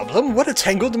problem. What a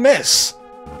tangled mess.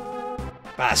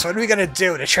 Boss, what are we gonna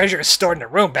do? The treasure is stored in the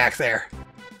room back there.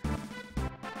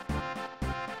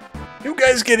 You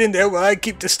guys get in there while I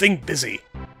keep this thing busy.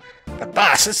 But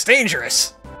boss, it's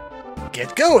dangerous.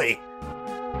 Get going.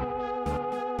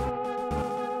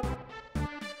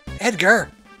 Edgar!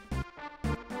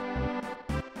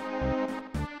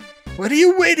 What are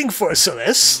you waiting for,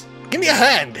 Celeste? Give me a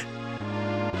hand!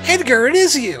 Edgar, it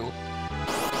is you!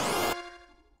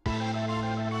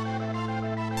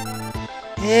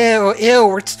 Ew, ew,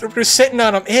 we're sitting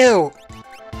on him, ew!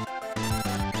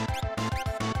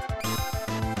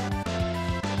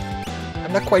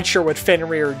 I'm not quite sure what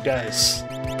Fenrir does.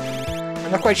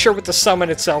 I'm not quite sure what the summon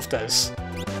itself does.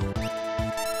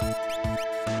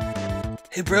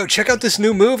 Hey bro, check out this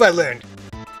new move I learned!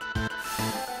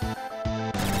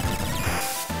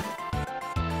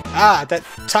 Ah, that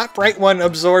top right one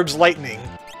absorbs lightning.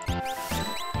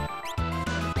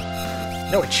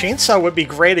 No, a chainsaw would be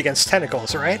great against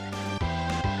tentacles, right?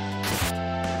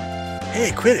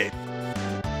 Hey, quit it!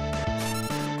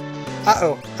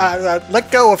 Uh-oh. Let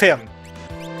go of him!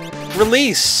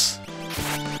 Release!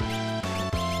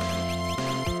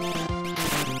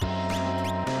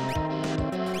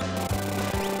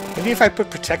 Maybe if I put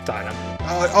Protect on him.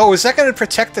 Oh, is that going to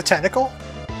protect the tentacle?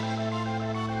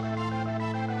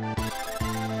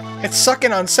 It's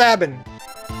sucking on Sabin.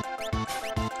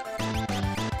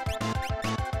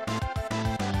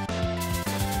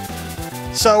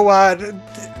 So,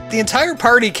 the entire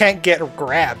party can't get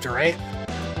grabbed, right?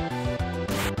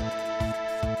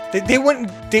 They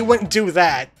wouldn't do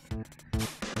that.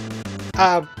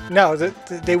 No,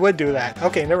 they would do that.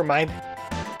 Okay, never mind.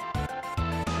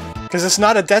 Because it's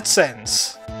not a death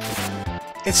sentence.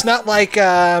 It's not like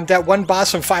that one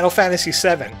boss from Final Fantasy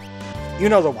VII. You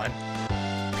know the one.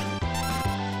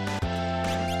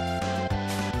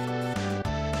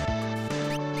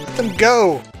 Let them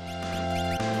go!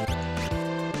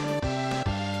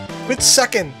 Quit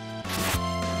sucking!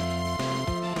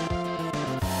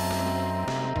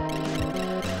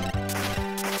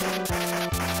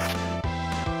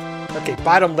 Okay,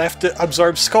 bottom left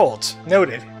absorbs colds.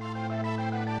 Noted.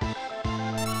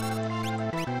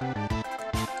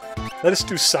 Let us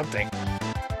do something.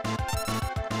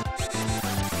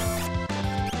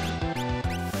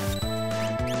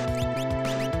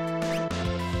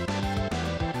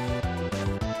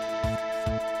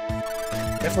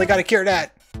 Definitely gotta cure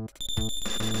that.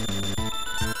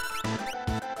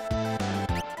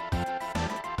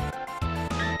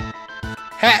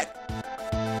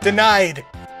 Hat! Denied!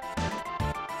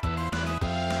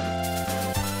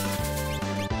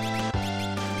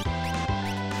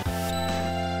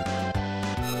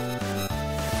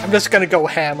 I'm just gonna go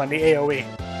ham on the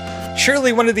AoE.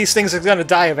 Surely one of these things is gonna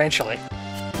die eventually.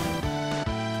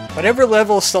 Whatever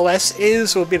level Celeste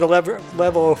is will be the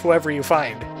level of whoever you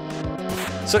find.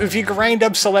 So if you grind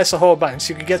up Celeste a whole bunch,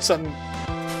 you could get some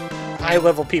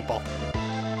high-level people.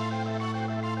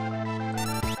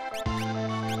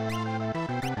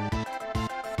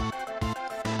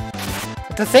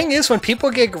 But the thing is, when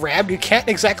people get grabbed, you can't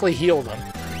exactly heal them.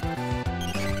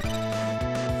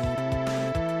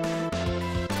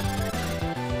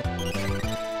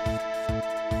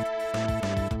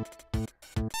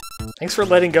 Thanks for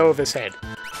letting go of his head.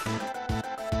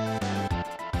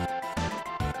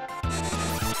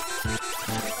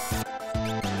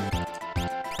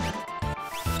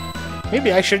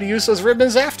 Maybe I should have used those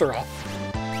ribbons after all.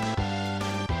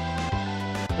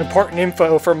 Important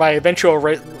info for my eventual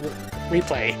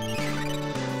replay.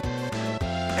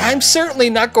 I'm certainly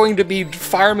not going to be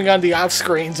farming on the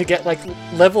off-screen to get, like,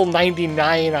 level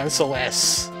 99 on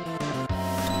Celeste.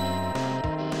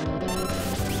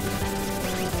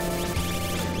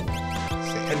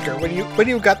 Edgar, when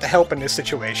you got the help in this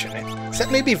situation? Does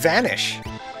that maybe vanish?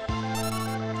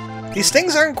 These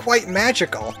things aren't quite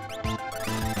magical.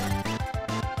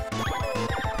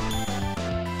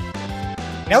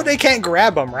 No, they can't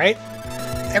grab them, right?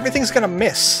 Everything's gonna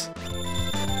miss.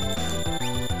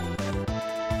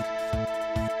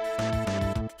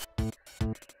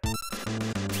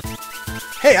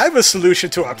 Hey, I have a solution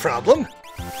to our problem.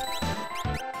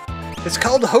 It's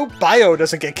called Hope Bio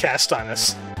doesn't get cast on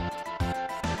us.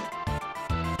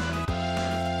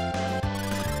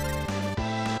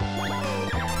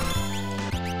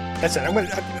 That's it. I'm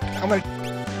gonna.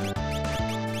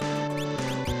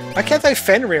 Why can't I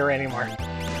Fenrir anymore?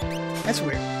 That's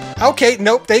weird. Okay,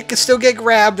 nope. They can still get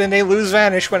grabbed and they lose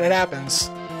vanish when it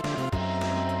happens.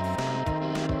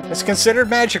 It's considered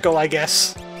magical, I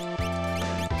guess.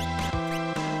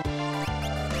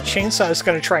 Chainsaw is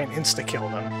gonna try and insta-kill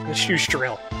them. Let's use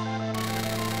drill.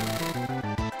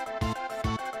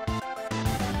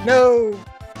 No.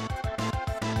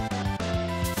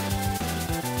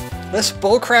 Less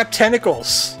bullcrap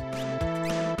tentacles.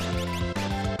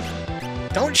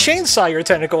 Don't chainsaw your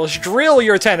tentacles, drill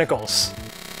your tentacles.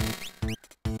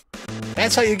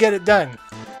 That's how you get it done.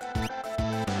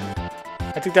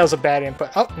 I think that was a bad input.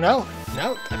 Oh, no.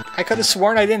 No. I could have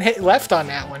sworn I didn't hit left on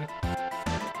that one.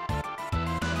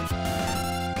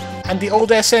 On the old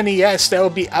SNES, that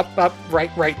would be up, up,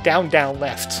 right, right, down, down,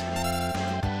 left.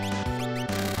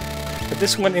 But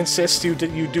this one insists you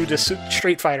do the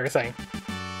Street Fighter thing.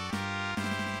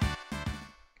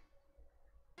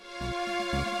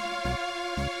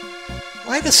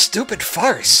 Why the stupid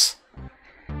farce?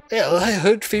 Well, I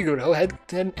heard Figaro had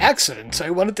an accident, so I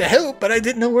wanted to help, but I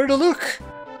didn't know where to look.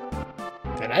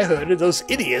 Then I heard of those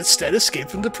idiots that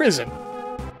escaped from the prison.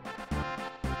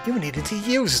 You needed to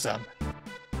use them.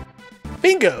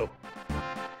 Bingo!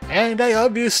 And I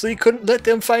obviously couldn't let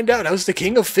them find out I was the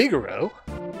King of Figaro.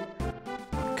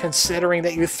 Considering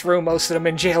that you threw most of them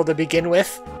in jail to begin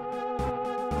with.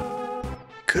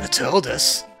 Could have told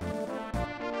us.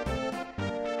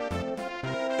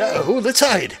 Uh-oh, let's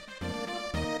hide.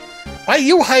 Why are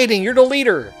you hiding? You're the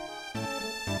leader.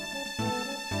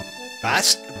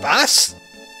 Boss? Boss?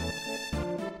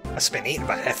 Must have been eaten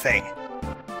by that thing.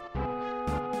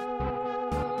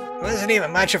 Wasn't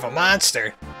even much of a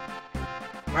monster.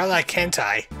 More like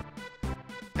hentai.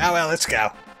 Oh well, let's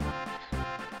go.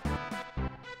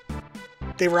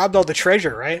 They robbed all the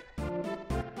treasure, right?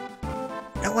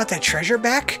 Don't want that treasure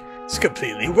back? It's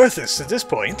completely worthless at this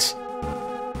point.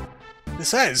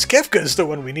 Besides, Kefka's the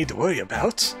one we need to worry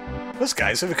about. Those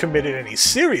guys haven't committed any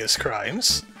serious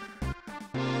crimes.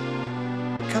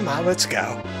 Come on, let's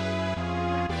go.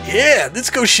 Yeah, let's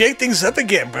go shake things up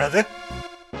again, brother.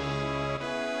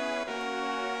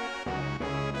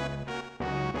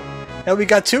 Now we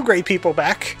got two great people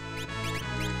back.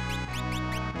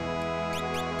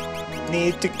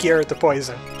 Need to cure the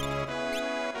poison.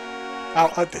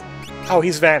 Oh,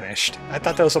 he's vanished. I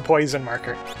thought that was a poison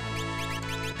marker.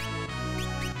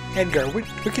 Edgar, what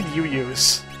could you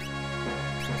use?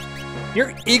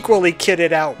 You're equally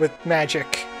kitted out with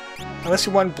magic. Unless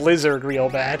you want Blizzard real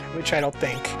bad, which I don't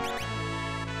think.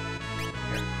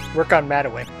 Here, work on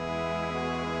Madawin.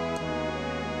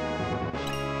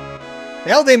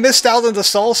 Well, they missed out on the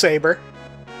Soul Saber.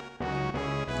 I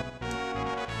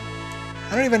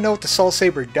don't even know what the Soul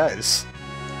Saber does.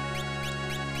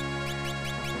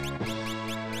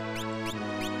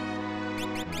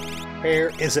 Where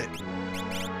is it?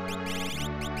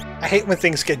 I hate when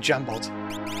things get jumbled.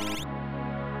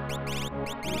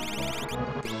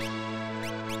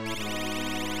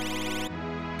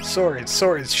 Swords,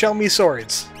 swords, show me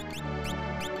swords.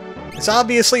 It's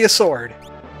obviously a sword.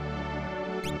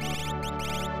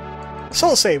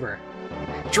 Soul Saber.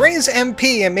 Drains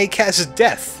MP and may cast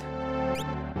Death.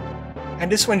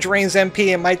 And this one drains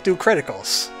MP and might do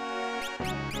criticals.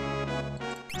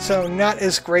 So not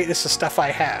as great as the stuff I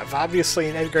have.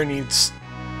 Obviously, Edgar needs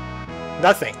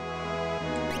nothing.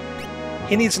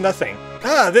 He needs nothing.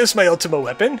 Ah, there's my ultimate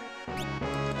weapon.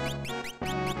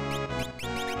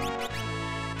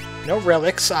 No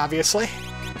relics, obviously.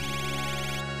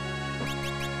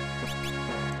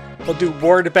 We'll do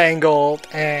Ward Bangle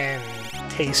and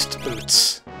Haste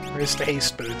Boots. Where's the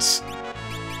Haste Boots?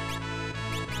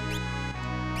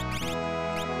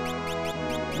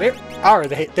 Where are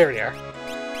they? There they are.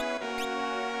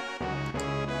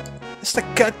 Just to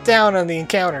cut down on the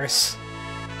encounters.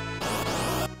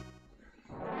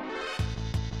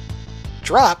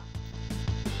 Drop?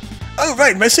 Oh,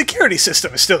 right, my security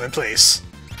system is still in place.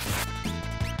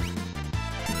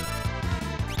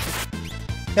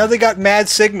 Now they got mad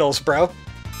signals, bro.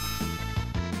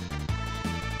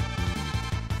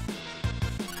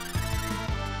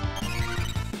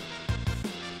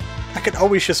 I could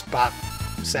always just bop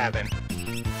Sabin.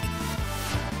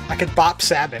 I could bop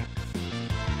Sabin.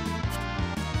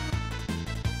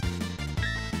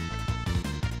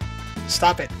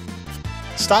 Stop it.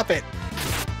 Stop it.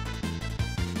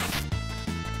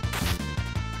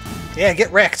 Yeah,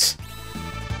 get wrecked.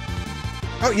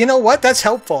 Oh, you know what? That's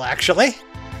helpful, actually.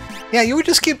 Yeah, you would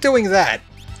just keep doing that.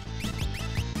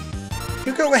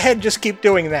 You go ahead and just keep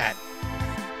doing that.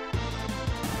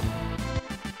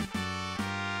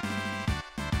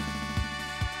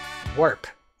 Warp.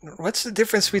 What's the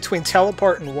difference between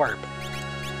teleport and warp?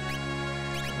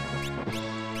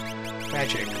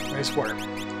 Magic. Where's warp?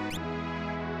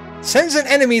 Sends an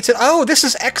enemy to... Oh, this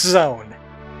is X-Zone.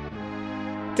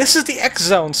 This is the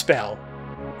X-Zone spell.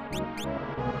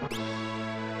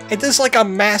 It does like a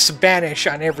mass banish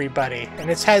on everybody, and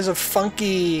it has a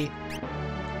funky...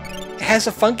 It has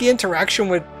a funky interaction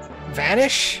with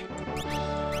Vanish,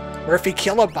 where if you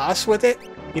kill a boss with it,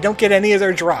 you don't get any of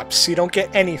their drops. You don't get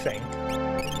anything.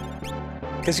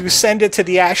 Because you send it to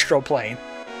the astral plane.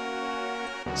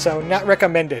 So, not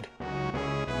recommended.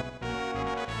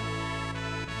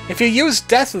 If you use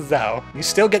Death, though, you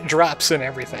still get drops and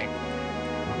everything.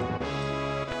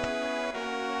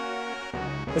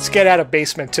 Let's get out of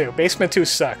Basement 2. Basement 2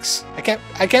 sucks. I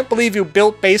can't believe you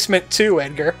built Basement 2,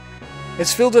 Edgar.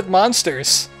 It's filled with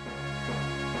monsters.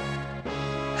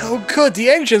 Oh good, the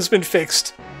engine's been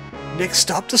fixed. Nick,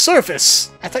 stop the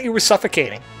surface. I thought you were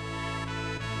suffocating.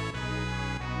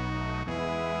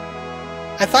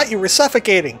 I thought you were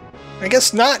suffocating. I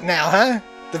guess not now, huh?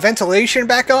 The ventilation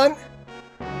back on?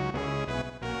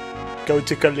 Go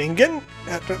to Kalingen?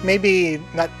 Maybe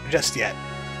not just yet.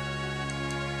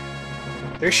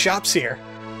 There's shops here.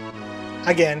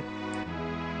 Again.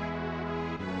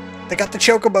 They got the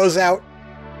chocobos out.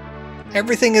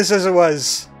 Everything is as it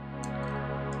was.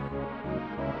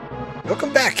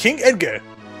 Welcome back, King Edgar.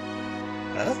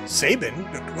 Sabin,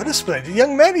 what a splendid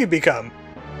young man you become.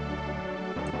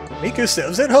 Make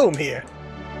yourselves at home here.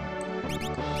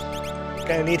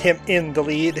 Gonna need him in the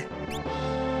lead,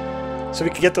 so we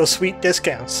can get those sweet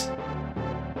discounts.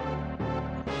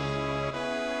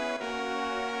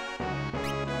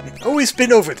 We've always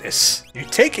been over this. You're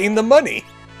taking the money.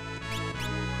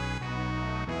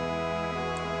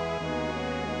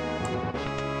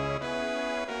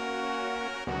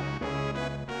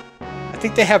 I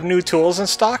think they have new tools in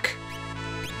stock.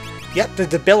 Yep, the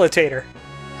debilitator.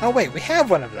 Oh wait, we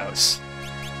have one of those.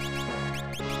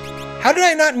 How did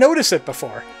I not notice it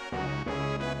before?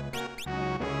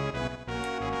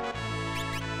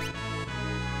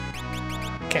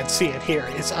 Can't see it here.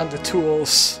 It's on the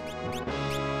tools.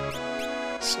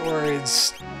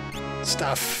 Swords.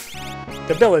 Stuff.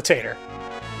 Debilitator.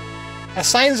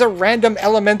 Assigns a random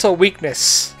elemental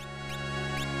weakness.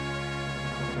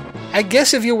 I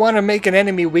guess if you want to make an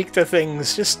enemy weak to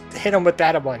things, just hit them with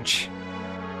that a bunch.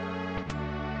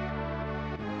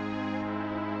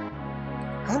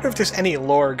 I wonder if there's any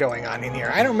lore going on in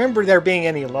here. I don't remember there being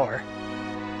any lore.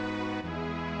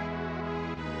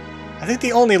 I think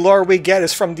the only lore we get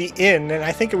is from the inn, and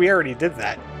I think we already did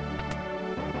that.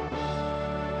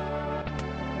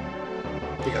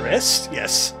 Take a rest?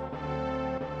 Yes.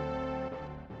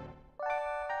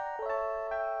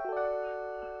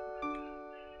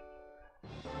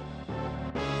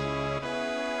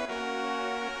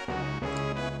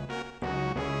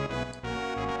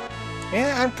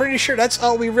 Yeah, I'm pretty sure that's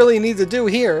all we really need to do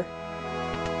here.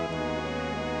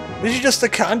 This is just a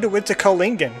conduit to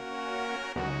Kolingen.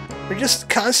 We're just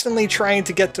constantly trying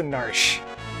to get to Narsh.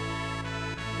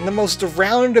 In the most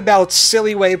roundabout,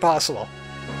 silly way possible.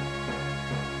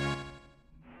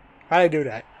 How'd I do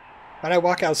that? How'd I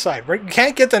walk outside? We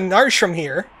can't get to Narsh from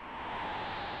here.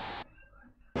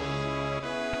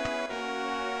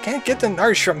 Can't get to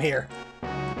Narsh from here.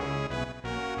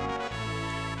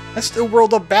 That's the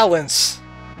world of balance.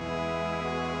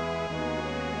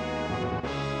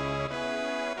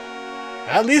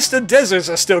 At least the deserts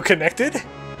are still connected.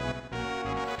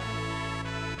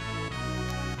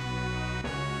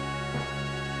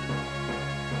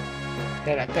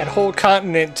 Yeah, that whole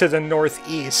continent to the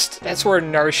northeast. That's where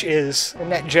Narsh is, in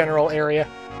that general area.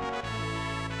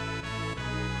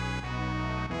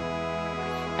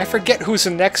 I forget who's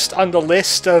next on the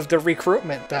list of the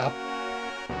recruitment, though.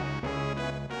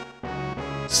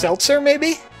 Seltzer,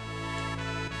 maybe?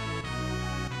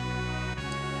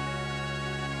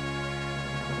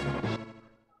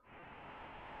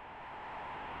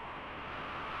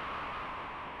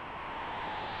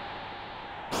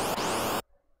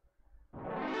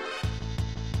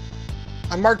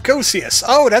 A Marcosius.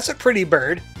 Oh, that's a pretty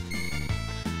bird.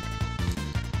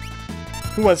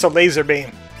 Who wants a laser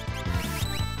beam?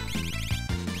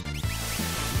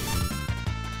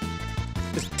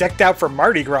 Just decked out for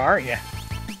Mardi Gras, aren't you?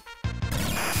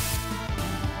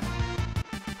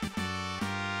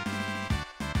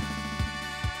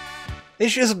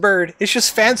 It's just a bird. It's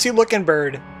just fancy looking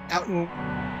bird out in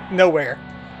nowhere.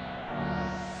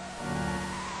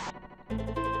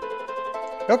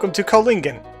 Welcome to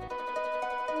Kolingen.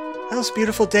 Those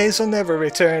beautiful days will never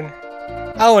return.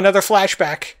 Oh, another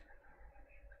flashback.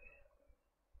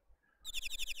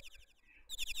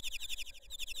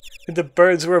 The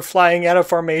birds were flying out of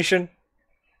formation.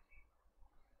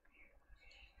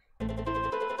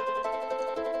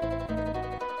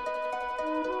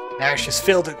 Nash is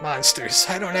filled with monsters.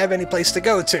 I don't have any place to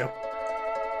go to.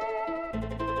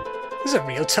 He's a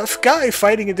real tough guy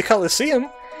fighting in the Colosseum.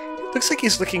 Looks like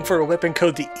he's looking for a weapon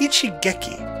called the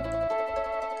Ichigeki.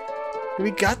 Do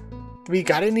we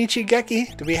got an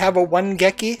Ichigeki? Do we have a 1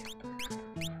 Geki?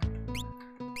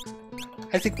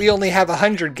 I think we only have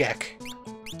 100 Gek.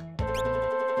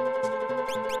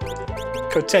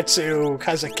 Kotetsu,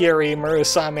 Kazakiri,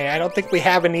 Murasame. I don't think we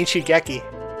have an Ichigeki.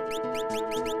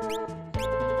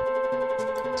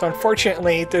 So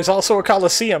unfortunately, there's also a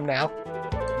Colosseum now.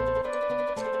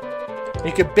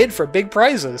 You could bid for big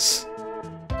prizes.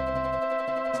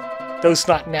 Those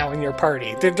not now in your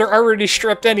party. They're already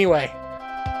stripped anyway.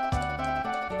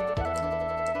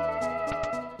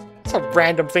 It's a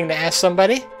random thing to ask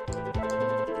somebody.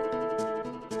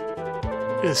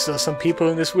 There's still some people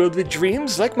in this world with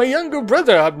dreams, like my younger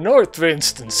brother up north, for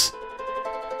instance.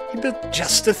 He built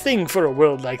just the thing for a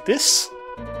world like this.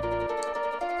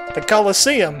 The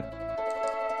Colosseum.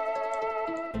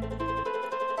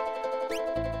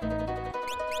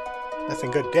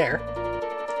 Nothing good there.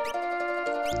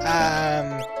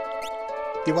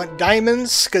 You want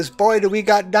diamonds? Because boy, do we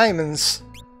got diamonds.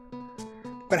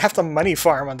 I'm gonna have to money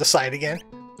farm on the side again.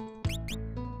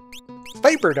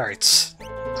 Viper darts.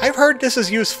 I've heard this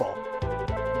is useful.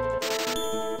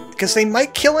 Because they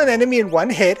might kill an enemy in 1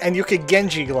 hit and you could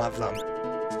Genji glove them.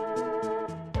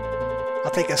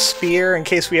 I'll take a spear in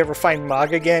case we ever find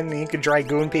Mog again and you can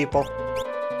Dragoon people.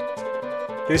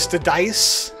 There's the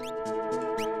dice.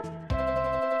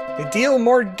 They deal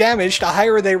more damage the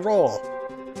higher they roll.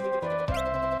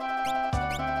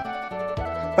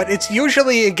 But it's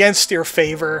usually against your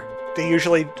favor. They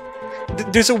usually...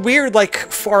 There's a weird, like,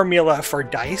 formula for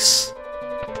dice.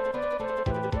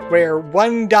 Where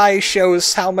one die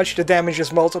shows how much the damage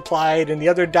is multiplied, and the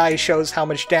other die shows how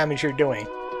much damage you're doing.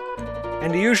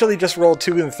 And you usually just roll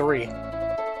 2 and 3.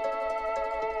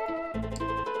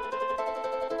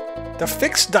 The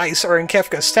fixed dice are in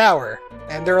Kefka's tower,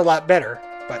 and they're a lot better.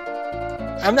 But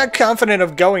I'm not confident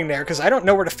of going there, because I don't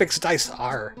know where the fixed dice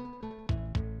are.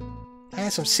 I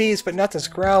have some seeds, but nothing's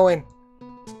growing.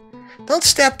 Don't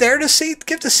step there to see.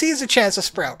 Give the seeds a chance to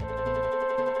sprout.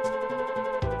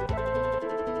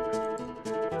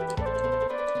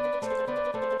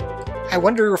 I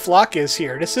wonder if Locke is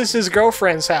here. This is his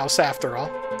girlfriend's house, after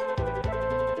all.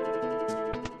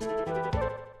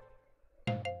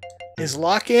 Is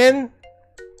Locke in?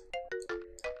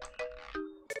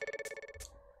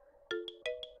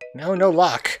 No, no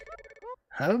Locke.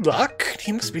 Huh, Locke?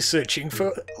 He must be searching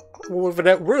for all over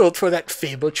that world for that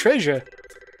fabled treasure.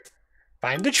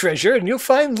 Find the treasure and you'll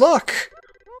find Locke.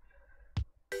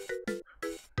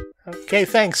 Okay,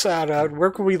 thanks.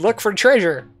 Where can we look for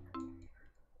treasure?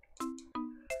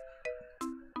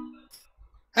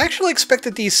 I actually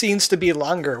expected these scenes to be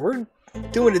longer. We're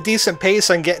doing a decent pace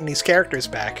on getting these characters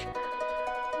back.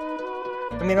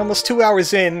 I mean, almost 2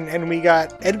 hours in, and we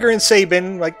got Edgar and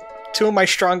Sabin, like, 2 of my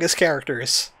strongest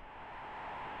characters.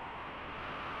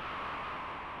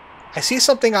 I see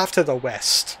something off to the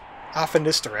west. Off in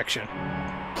this direction.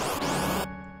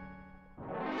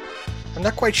 I'm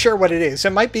not quite sure what it is.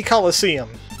 It might be Colosseum.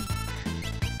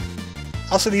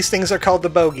 Also, these things are called the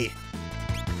Bogey.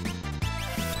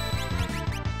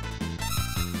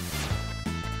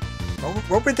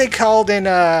 What were they called in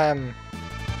the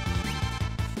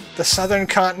southern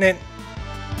continent?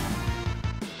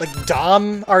 Like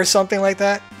Dom or something like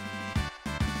that?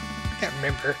 I can't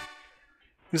remember.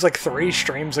 It was like 3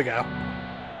 streams ago.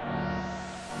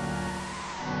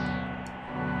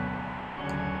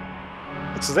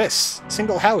 What's this?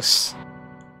 Single house.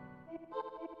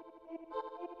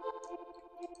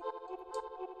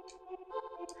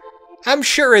 I'm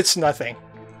sure it's nothing.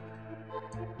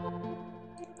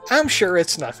 I'm sure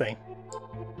it's nothing.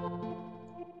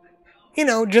 You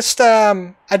know, just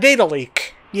a data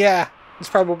leak. Yeah, it's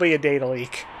probably a data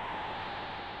leak.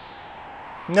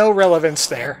 No relevance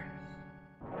there.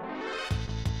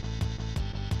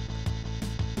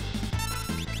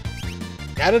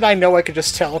 Now that I know I could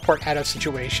just teleport out of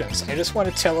situations, I just want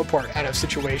to teleport out of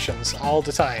situations all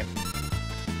the time.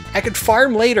 I could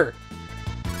farm later.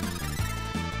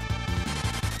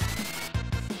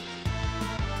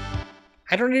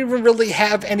 I don't even really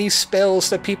have any spells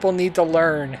that people need to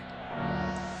learn.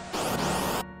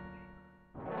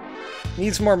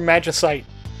 Needs more magicite.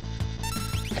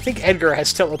 I think Edgar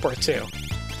has teleport too.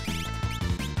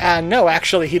 No,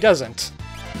 actually he doesn't.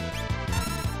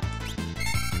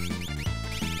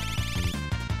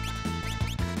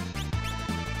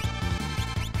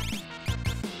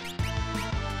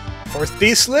 Fourth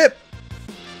D slip!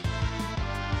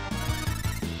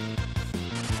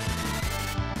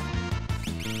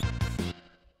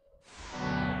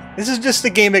 This is just the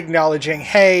game acknowledging,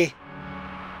 hey,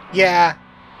 yeah,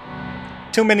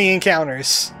 too many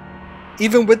encounters.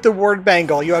 Even with the word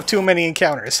bangle, you have too many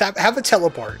encounters. Have a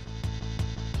teleport.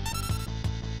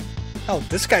 Oh,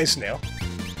 this guy's new.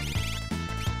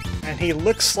 And he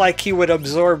looks like he would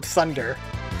absorb thunder.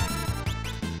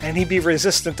 And he'd be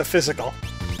resistant to physical.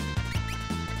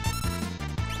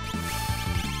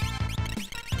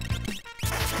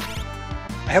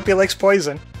 I hope he likes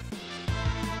poison.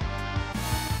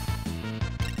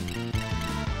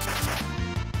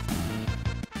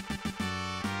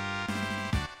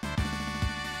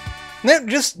 Nope,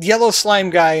 just yellow slime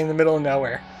guy in the middle of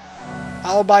nowhere.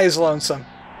 All by his lonesome.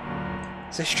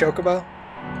 Is this Chocobo?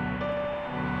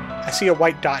 I see a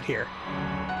white dot here.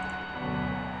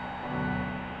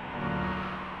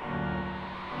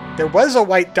 There was a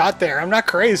white dot there, I'm not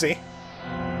crazy.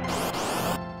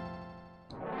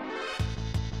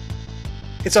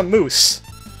 It's a moose.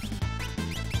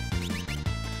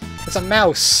 It's a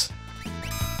mouse.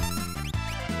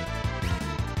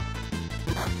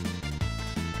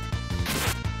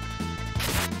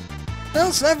 Well,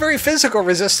 it's not very physical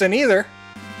resistant either.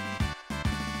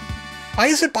 Why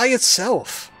is it by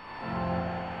itself?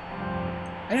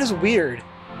 That is weird.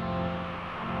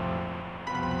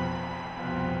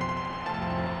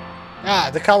 Ah,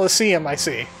 the Colosseum, I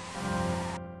see.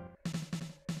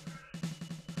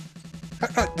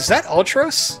 Is that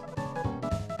Ultros?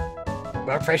 The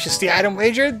more precious the item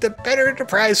wagered, the better the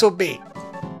prize will be.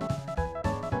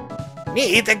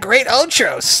 Me, the great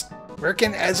Ultros!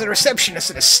 Working as a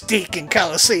receptionist at a stinking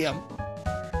Coliseum.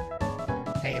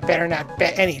 Hey, you better not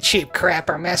bet any cheap crap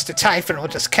or Master Typhon will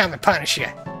just come and punish you.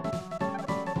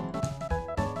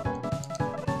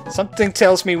 Something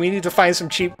tells me we need to find some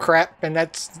cheap crap, and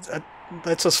that's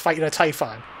lets us fight a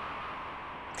Typhon.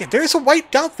 Yeah, there's a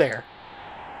white dot there.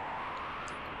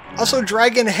 Also,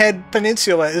 Dragon Head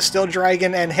Peninsula is still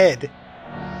Dragon and Head.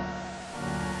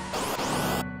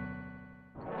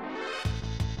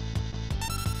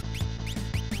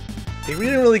 They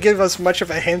didn't really give us much of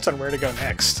a hint on where to go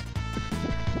next.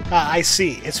 Ah, I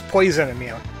see. It's poison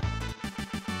immune.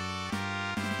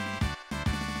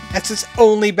 That's its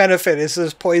only benefit, is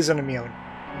this poison immune.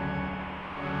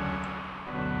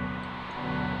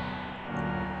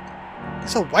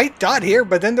 There's a white dot here,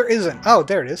 but then there isn't. Oh,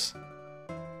 there it is.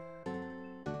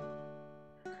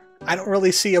 I don't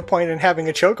really see a point in having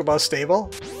a Chocobo stable.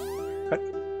 But...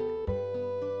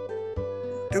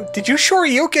 Did you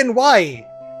Shoryuken? Why?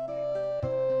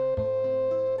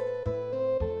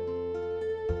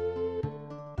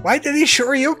 Why did he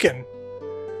Shoryuken?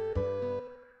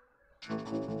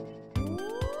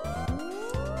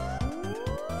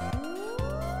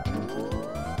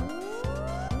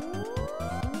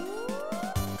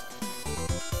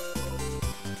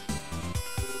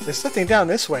 There's nothing down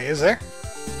this way, is there?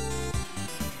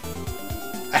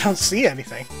 I don't see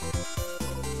anything.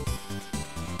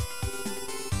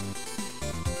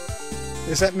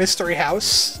 Is that Mystery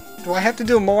House? Do I have to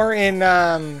do more in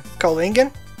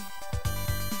Kolingen?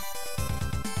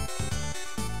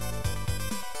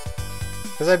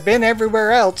 Because I've been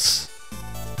everywhere else.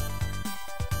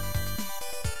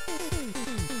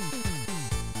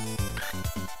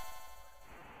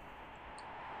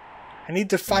 I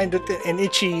need to find an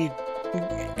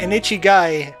itchy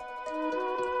guy.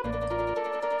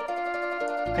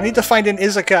 I need to find an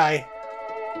Izakai.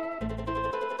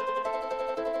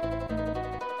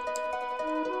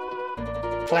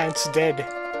 Plant's dead.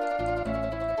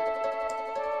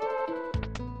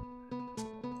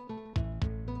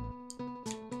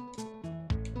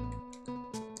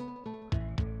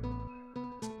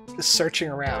 Just searching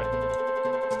around.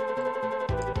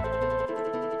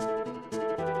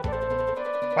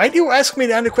 Why do you ask me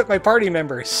to unequip my party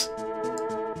members?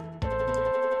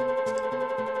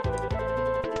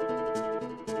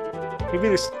 Maybe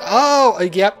there's... Oh,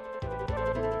 yep.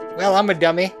 Well, I'm a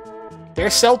dummy.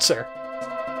 There's Seltzer.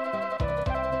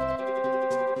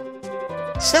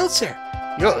 Seltzer,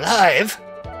 you're alive?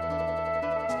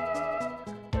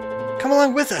 Come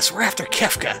along with us. We're after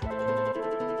Kefka.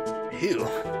 Ew.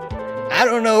 I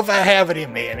don't know if I have it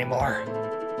in me anymore.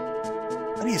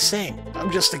 What are you saying? I'm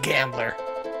just a gambler.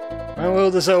 My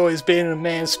world has always been a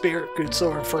man's spirit could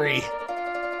soar free.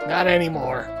 Not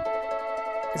anymore.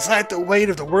 It's like the weight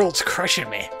of the world's crushing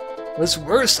me. What's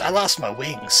worse, I lost my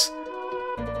wings.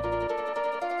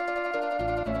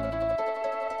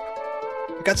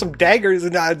 I got some daggers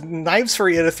and knives for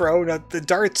you to throw, the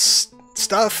darts,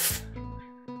 stuff.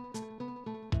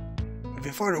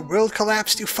 Before the world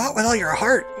collapsed, you fought with all your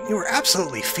heart. You were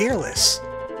absolutely fearless.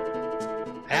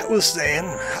 That was then.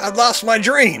 I'd lost my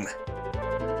dream.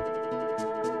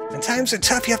 When times are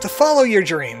tough, you have to follow your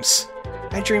dreams.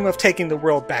 I dream of taking the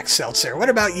world back, Seltzer. What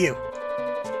about you?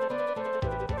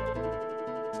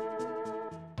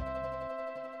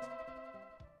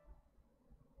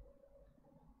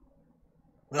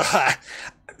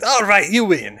 Alright, you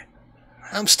win.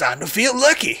 I'm starting to feel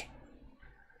lucky.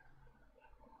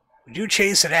 Would you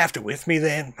chase it after with me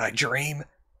then, my dream?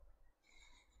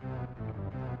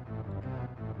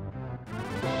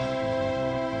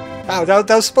 Oh, that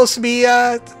was supposed to be,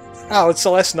 oh,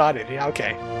 Celeste nodded. Yeah,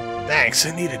 okay. Thanks,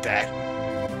 I needed that.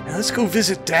 Now let's go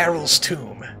visit Daryl's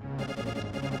tomb.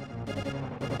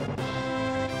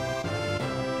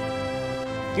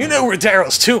 You know where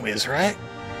Daryl's tomb is, right?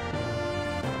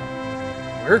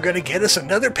 We're gonna get us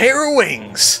another pair of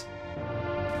wings.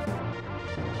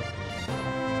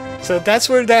 So that's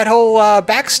where that whole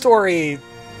backstory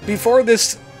before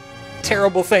this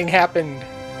terrible thing happened.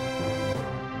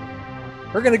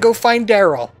 We're gonna go find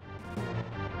Daryl.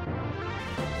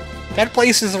 That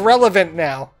place is relevant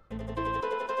now.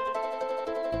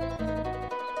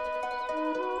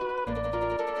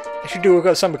 I should do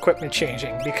some equipment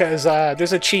changing because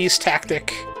there's a cheese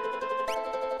tactic.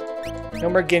 No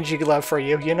more Genji glove for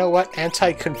you. You know what?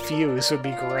 Anti-confuse would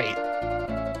be great.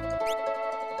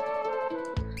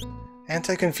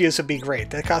 Anti-confuse would be great.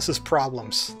 That causes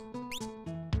problems.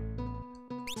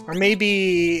 Or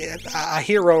maybe a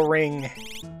hero ring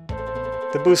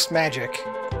to boost magic.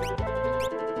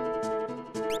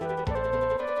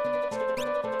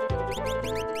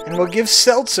 And we'll give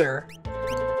Seltzer,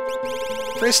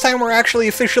 first time we're actually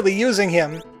officially using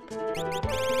him,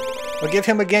 we'll give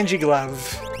him a Genji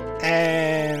glove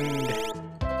and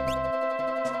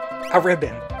a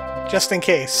ribbon, just in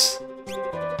case.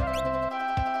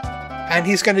 And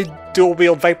he's going to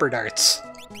dual-wield Viper Darts.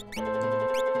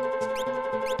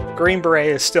 Green Beret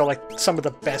is still like some of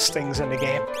the best things in the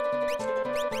game.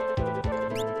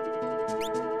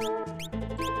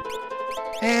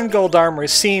 And Gold Armor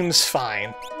seems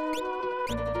fine.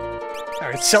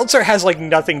 Alright, Seltzer has like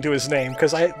nothing to his name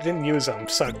because I didn't use him,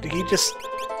 so he just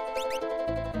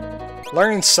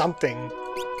learned something.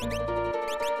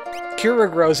 Cura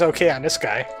grows okay on this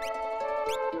guy.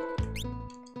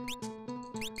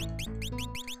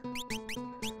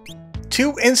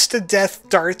 Two insta-death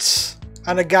darts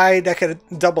on a guy that could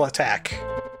double attack.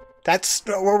 That's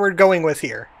what we're going with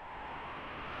here.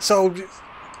 So,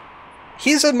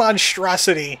 he's a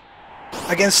monstrosity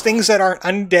against things that aren't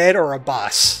undead or a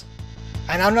boss.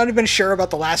 And I'm not even sure about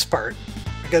the last part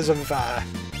because of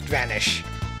Vanish.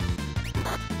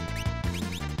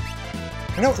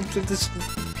 No, just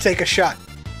take a shot.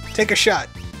 Take a shot.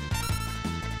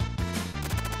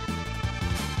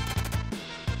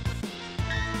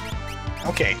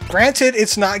 Okay, granted,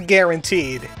 it's not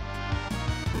guaranteed.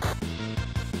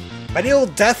 But it'll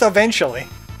death eventually.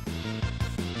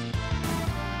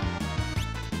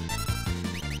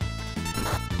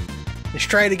 Let's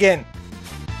try it again.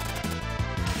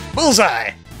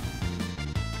 Bullseye!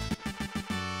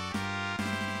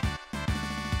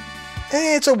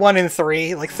 It's a 1 in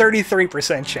 3, like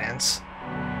 33% chance.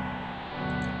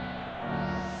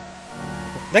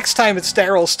 Next time it's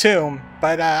Daryl's tomb,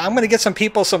 but I'm gonna get some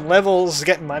people some levels,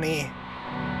 get money,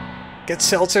 get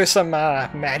Seltzer some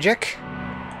magic.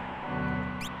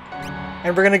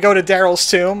 And we're gonna go to Daryl's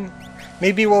tomb.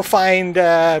 Maybe we'll find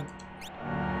that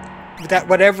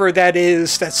whatever that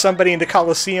is that somebody in the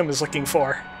Colosseum is looking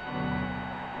for.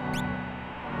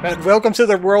 But welcome to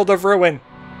the world of ruin.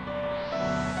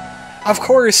 Of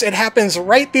course, it happens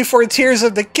right before Tears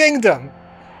of the Kingdom.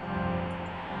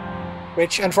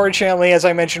 Which, unfortunately, as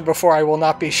I mentioned before, I will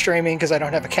not be streaming because I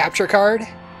don't have a capture card.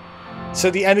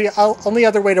 So the only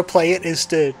other way to play it is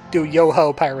to do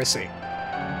yo-ho piracy.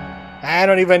 I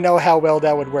don't even know how well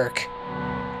that would work.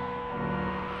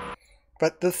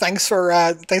 But thanks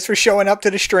for showing up to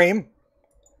the stream.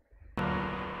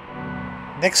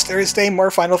 Next Thursday, more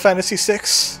Final Fantasy VI.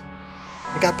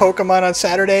 We got Pokemon on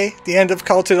Saturday. The end of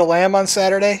Cult of the Lamb on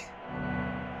Saturday.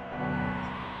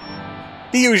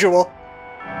 The usual.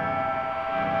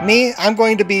 Me, I'm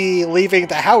going to be leaving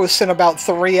the house in about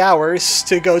 3 hours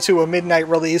to go to a midnight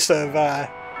release of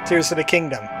Tears of the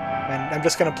Kingdom. And I'm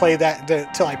just going to play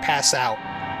that till I pass out.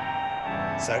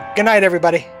 So, good night,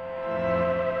 everybody.